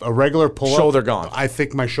a regular pull up, shoulder gone. I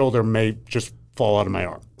think my shoulder may just fall out of my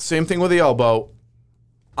arm. Same thing with the elbow.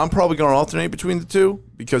 I'm probably going to alternate between the two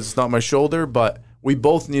because it's not my shoulder, but we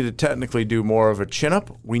both need to technically do more of a chin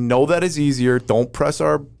up. We know that is easier. Don't bust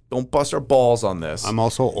our balls on this. I'm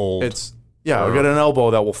also old. I got an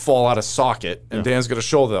elbow that will fall out of socket, and Dan's got a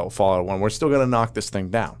shoulder that will fall out of one. We're still going to knock this thing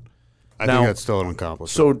down. I think that's still an accomplishment.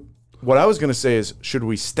 So what I was going to say is, should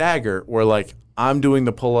we stagger where, like, I'm doing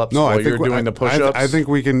the pull-ups while you're doing the push-ups? I think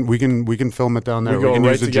we can film it down there. We can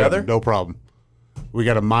right use the together? gym, no problem. We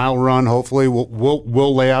got a mile run. Hopefully,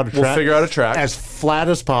 we'll lay out a track. We'll figure out a track as flat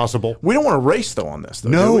as possible. We don't want to race though on this. Though,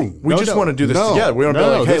 no, do we just want to do this together. We don't be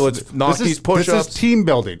like, hey, let's knock these push-ups. This is team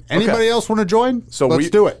building. Anybody else want to join? So let's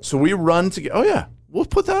do it. So we run together. Oh yeah, we'll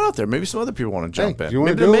put that out there. Maybe some other people want to jump in.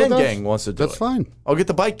 Maybe the man gang wants to do it. That's fine. I'll get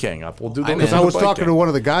the bike gang up. We'll do the. Because I was talking to one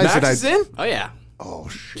of the guys Max that is in. Oh yeah. Oh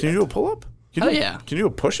shit. Can you do a pull-up? Yeah. Can you do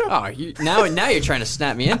a push-up? Oh, now you're trying to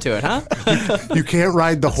snap me into it, huh? You can't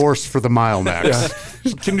ride the horse for the mile, Max.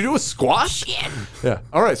 Can you do a squat? Yeah.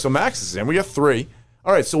 All right, so Max is in. We got 3.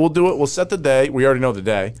 All right, so we'll do it. We'll set the day. We already know the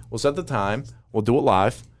day. We'll set the time. We'll do it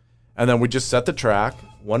live. And then we just set the track.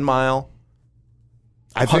 1 mile,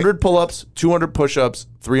 100 pull-ups, 200 push-ups,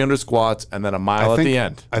 300 squats, and then a mile at the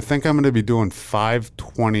end. I think I'm going to be doing 5,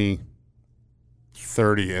 20,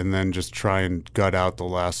 30, and then just try and gut out the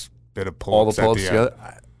last bit of pull-ups. All the pull-ups together?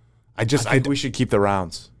 I think we should keep the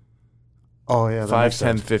rounds. Oh, yeah. 5,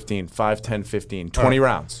 10, 15, 5, 10, 15, 20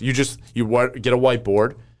 rounds. You get a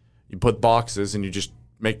whiteboard, you put boxes, and you just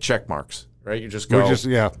make check marks, right? You just go.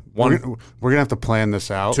 We're going to have to plan this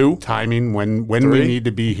out. 2. Timing, when 3. we need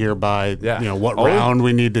to be here by, what round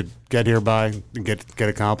we need to get here by and get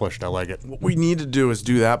accomplished. I like it. What we need to do is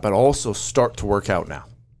do that, but also start to work out now.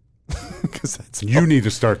 You need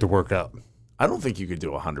to start to work out. I don't think you could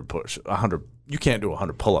do 100. You can't do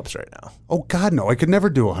 100 pull-ups right now. Oh God, no! I could never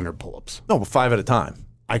do 100 pull-ups. No, but 5 at a time.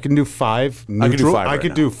 I can do 5 neutral. I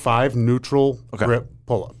could do 5 neutral grip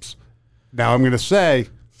pull-ups. Now I'm going to say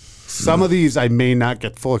some of these I may not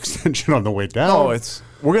get full extension on the way down. No,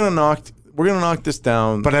 we're gonna knock this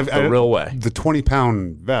down the real way. The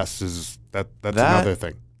 20-pound vest is that's another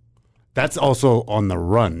thing. That's also on the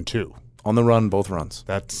run too. On the run, both runs.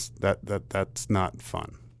 That's not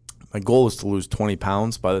fun. My goal is to lose 20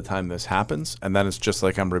 pounds by the time this happens, and then it's just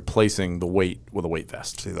like I'm replacing the weight with a weight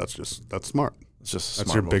vest. See, that's smart. It's just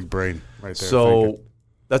that's your big brain right there. So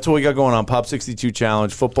that's what we got going on. Pop 62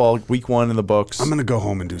 Challenge, football, week 1 in the books. I'm going to go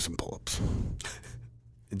home and do some pull-ups.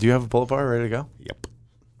 Do you have a pull-up bar ready to go? Yep.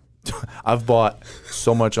 I've bought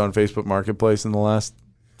so much on Facebook Marketplace in the last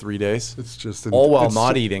 3 days. It's just while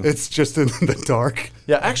not eating. It's just in the dark.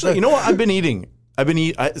 Yeah, actually, you know what? I've been eating.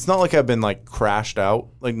 It's not like I've been like crashed out,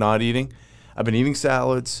 like not eating. I've been eating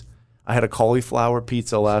salads. I had a cauliflower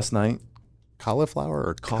pizza last night. Cauliflower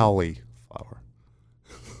or cauliflower?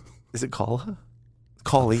 Is it caula?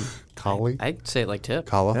 Cauli. Cauli? I'd say it like tip.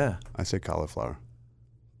 Caula? Yeah. I say cauliflower.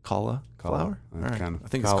 Cauliflower? All right. Kind of. I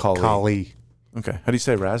think it's cauli. Cauli. Okay. How do you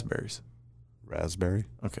say raspberries? Raspberry?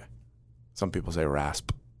 Okay. Some people say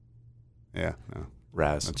rasp. Yeah. No.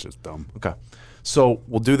 Raz. That's just dumb. Okay. So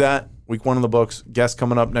we'll do that. Week 1 in the books. Guests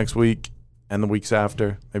coming up next week and the weeks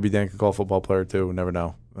after. Maybe Dan can call a football player too. We never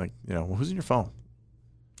know. Like, who's in your phone?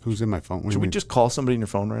 Who's in my phone? Should we just call somebody in your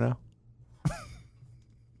phone right now?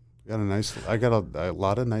 I got a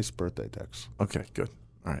lot of nice birthday texts. Okay, good.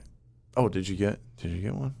 All right. Oh, did you get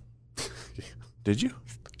one? Did you?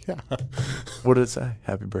 Yeah. What did it say?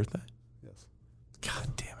 Happy birthday? Yes. God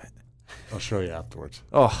damn it. I'll show you afterwards.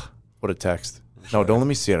 Oh, what a text. No, don't let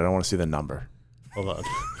me see it. I don't want to see the number. Hold on.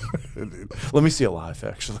 Let me see it live,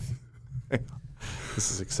 actually.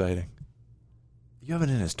 This is exciting. You have it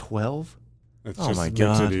in as 12? Oh, my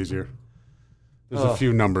God. Makes it easier. There's a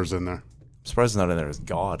few numbers in there. I'm surprised it's not in there as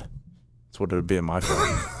God. That's what it would be in my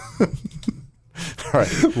phone. All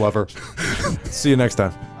right. Love her. See you next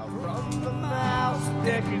time.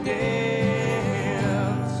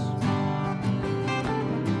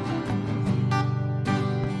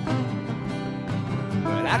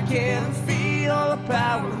 I can feel the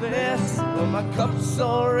powerless, but my cup's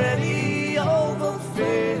already overfilled.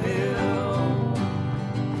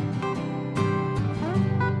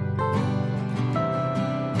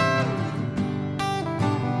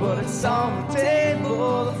 But it's on the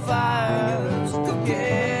table, the fire's cooking,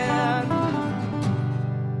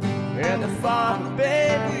 and the farmer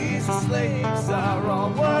babies and slaves are all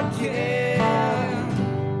working.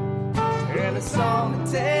 And it's on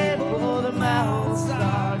the table, the mouths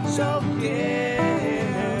are choking.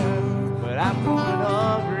 But I'm going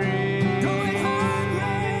hungry.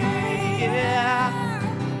 Yeah.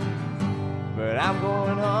 But I'm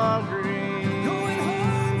going hungry.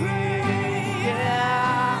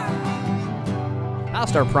 Yeah.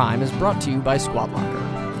 Past Our Prime is brought to you by Squad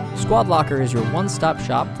Locker. Squad Locker is your one-stop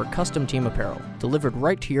shop for custom team apparel, delivered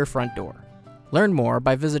right to your front door. Learn more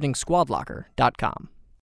by visiting squadlocker.com.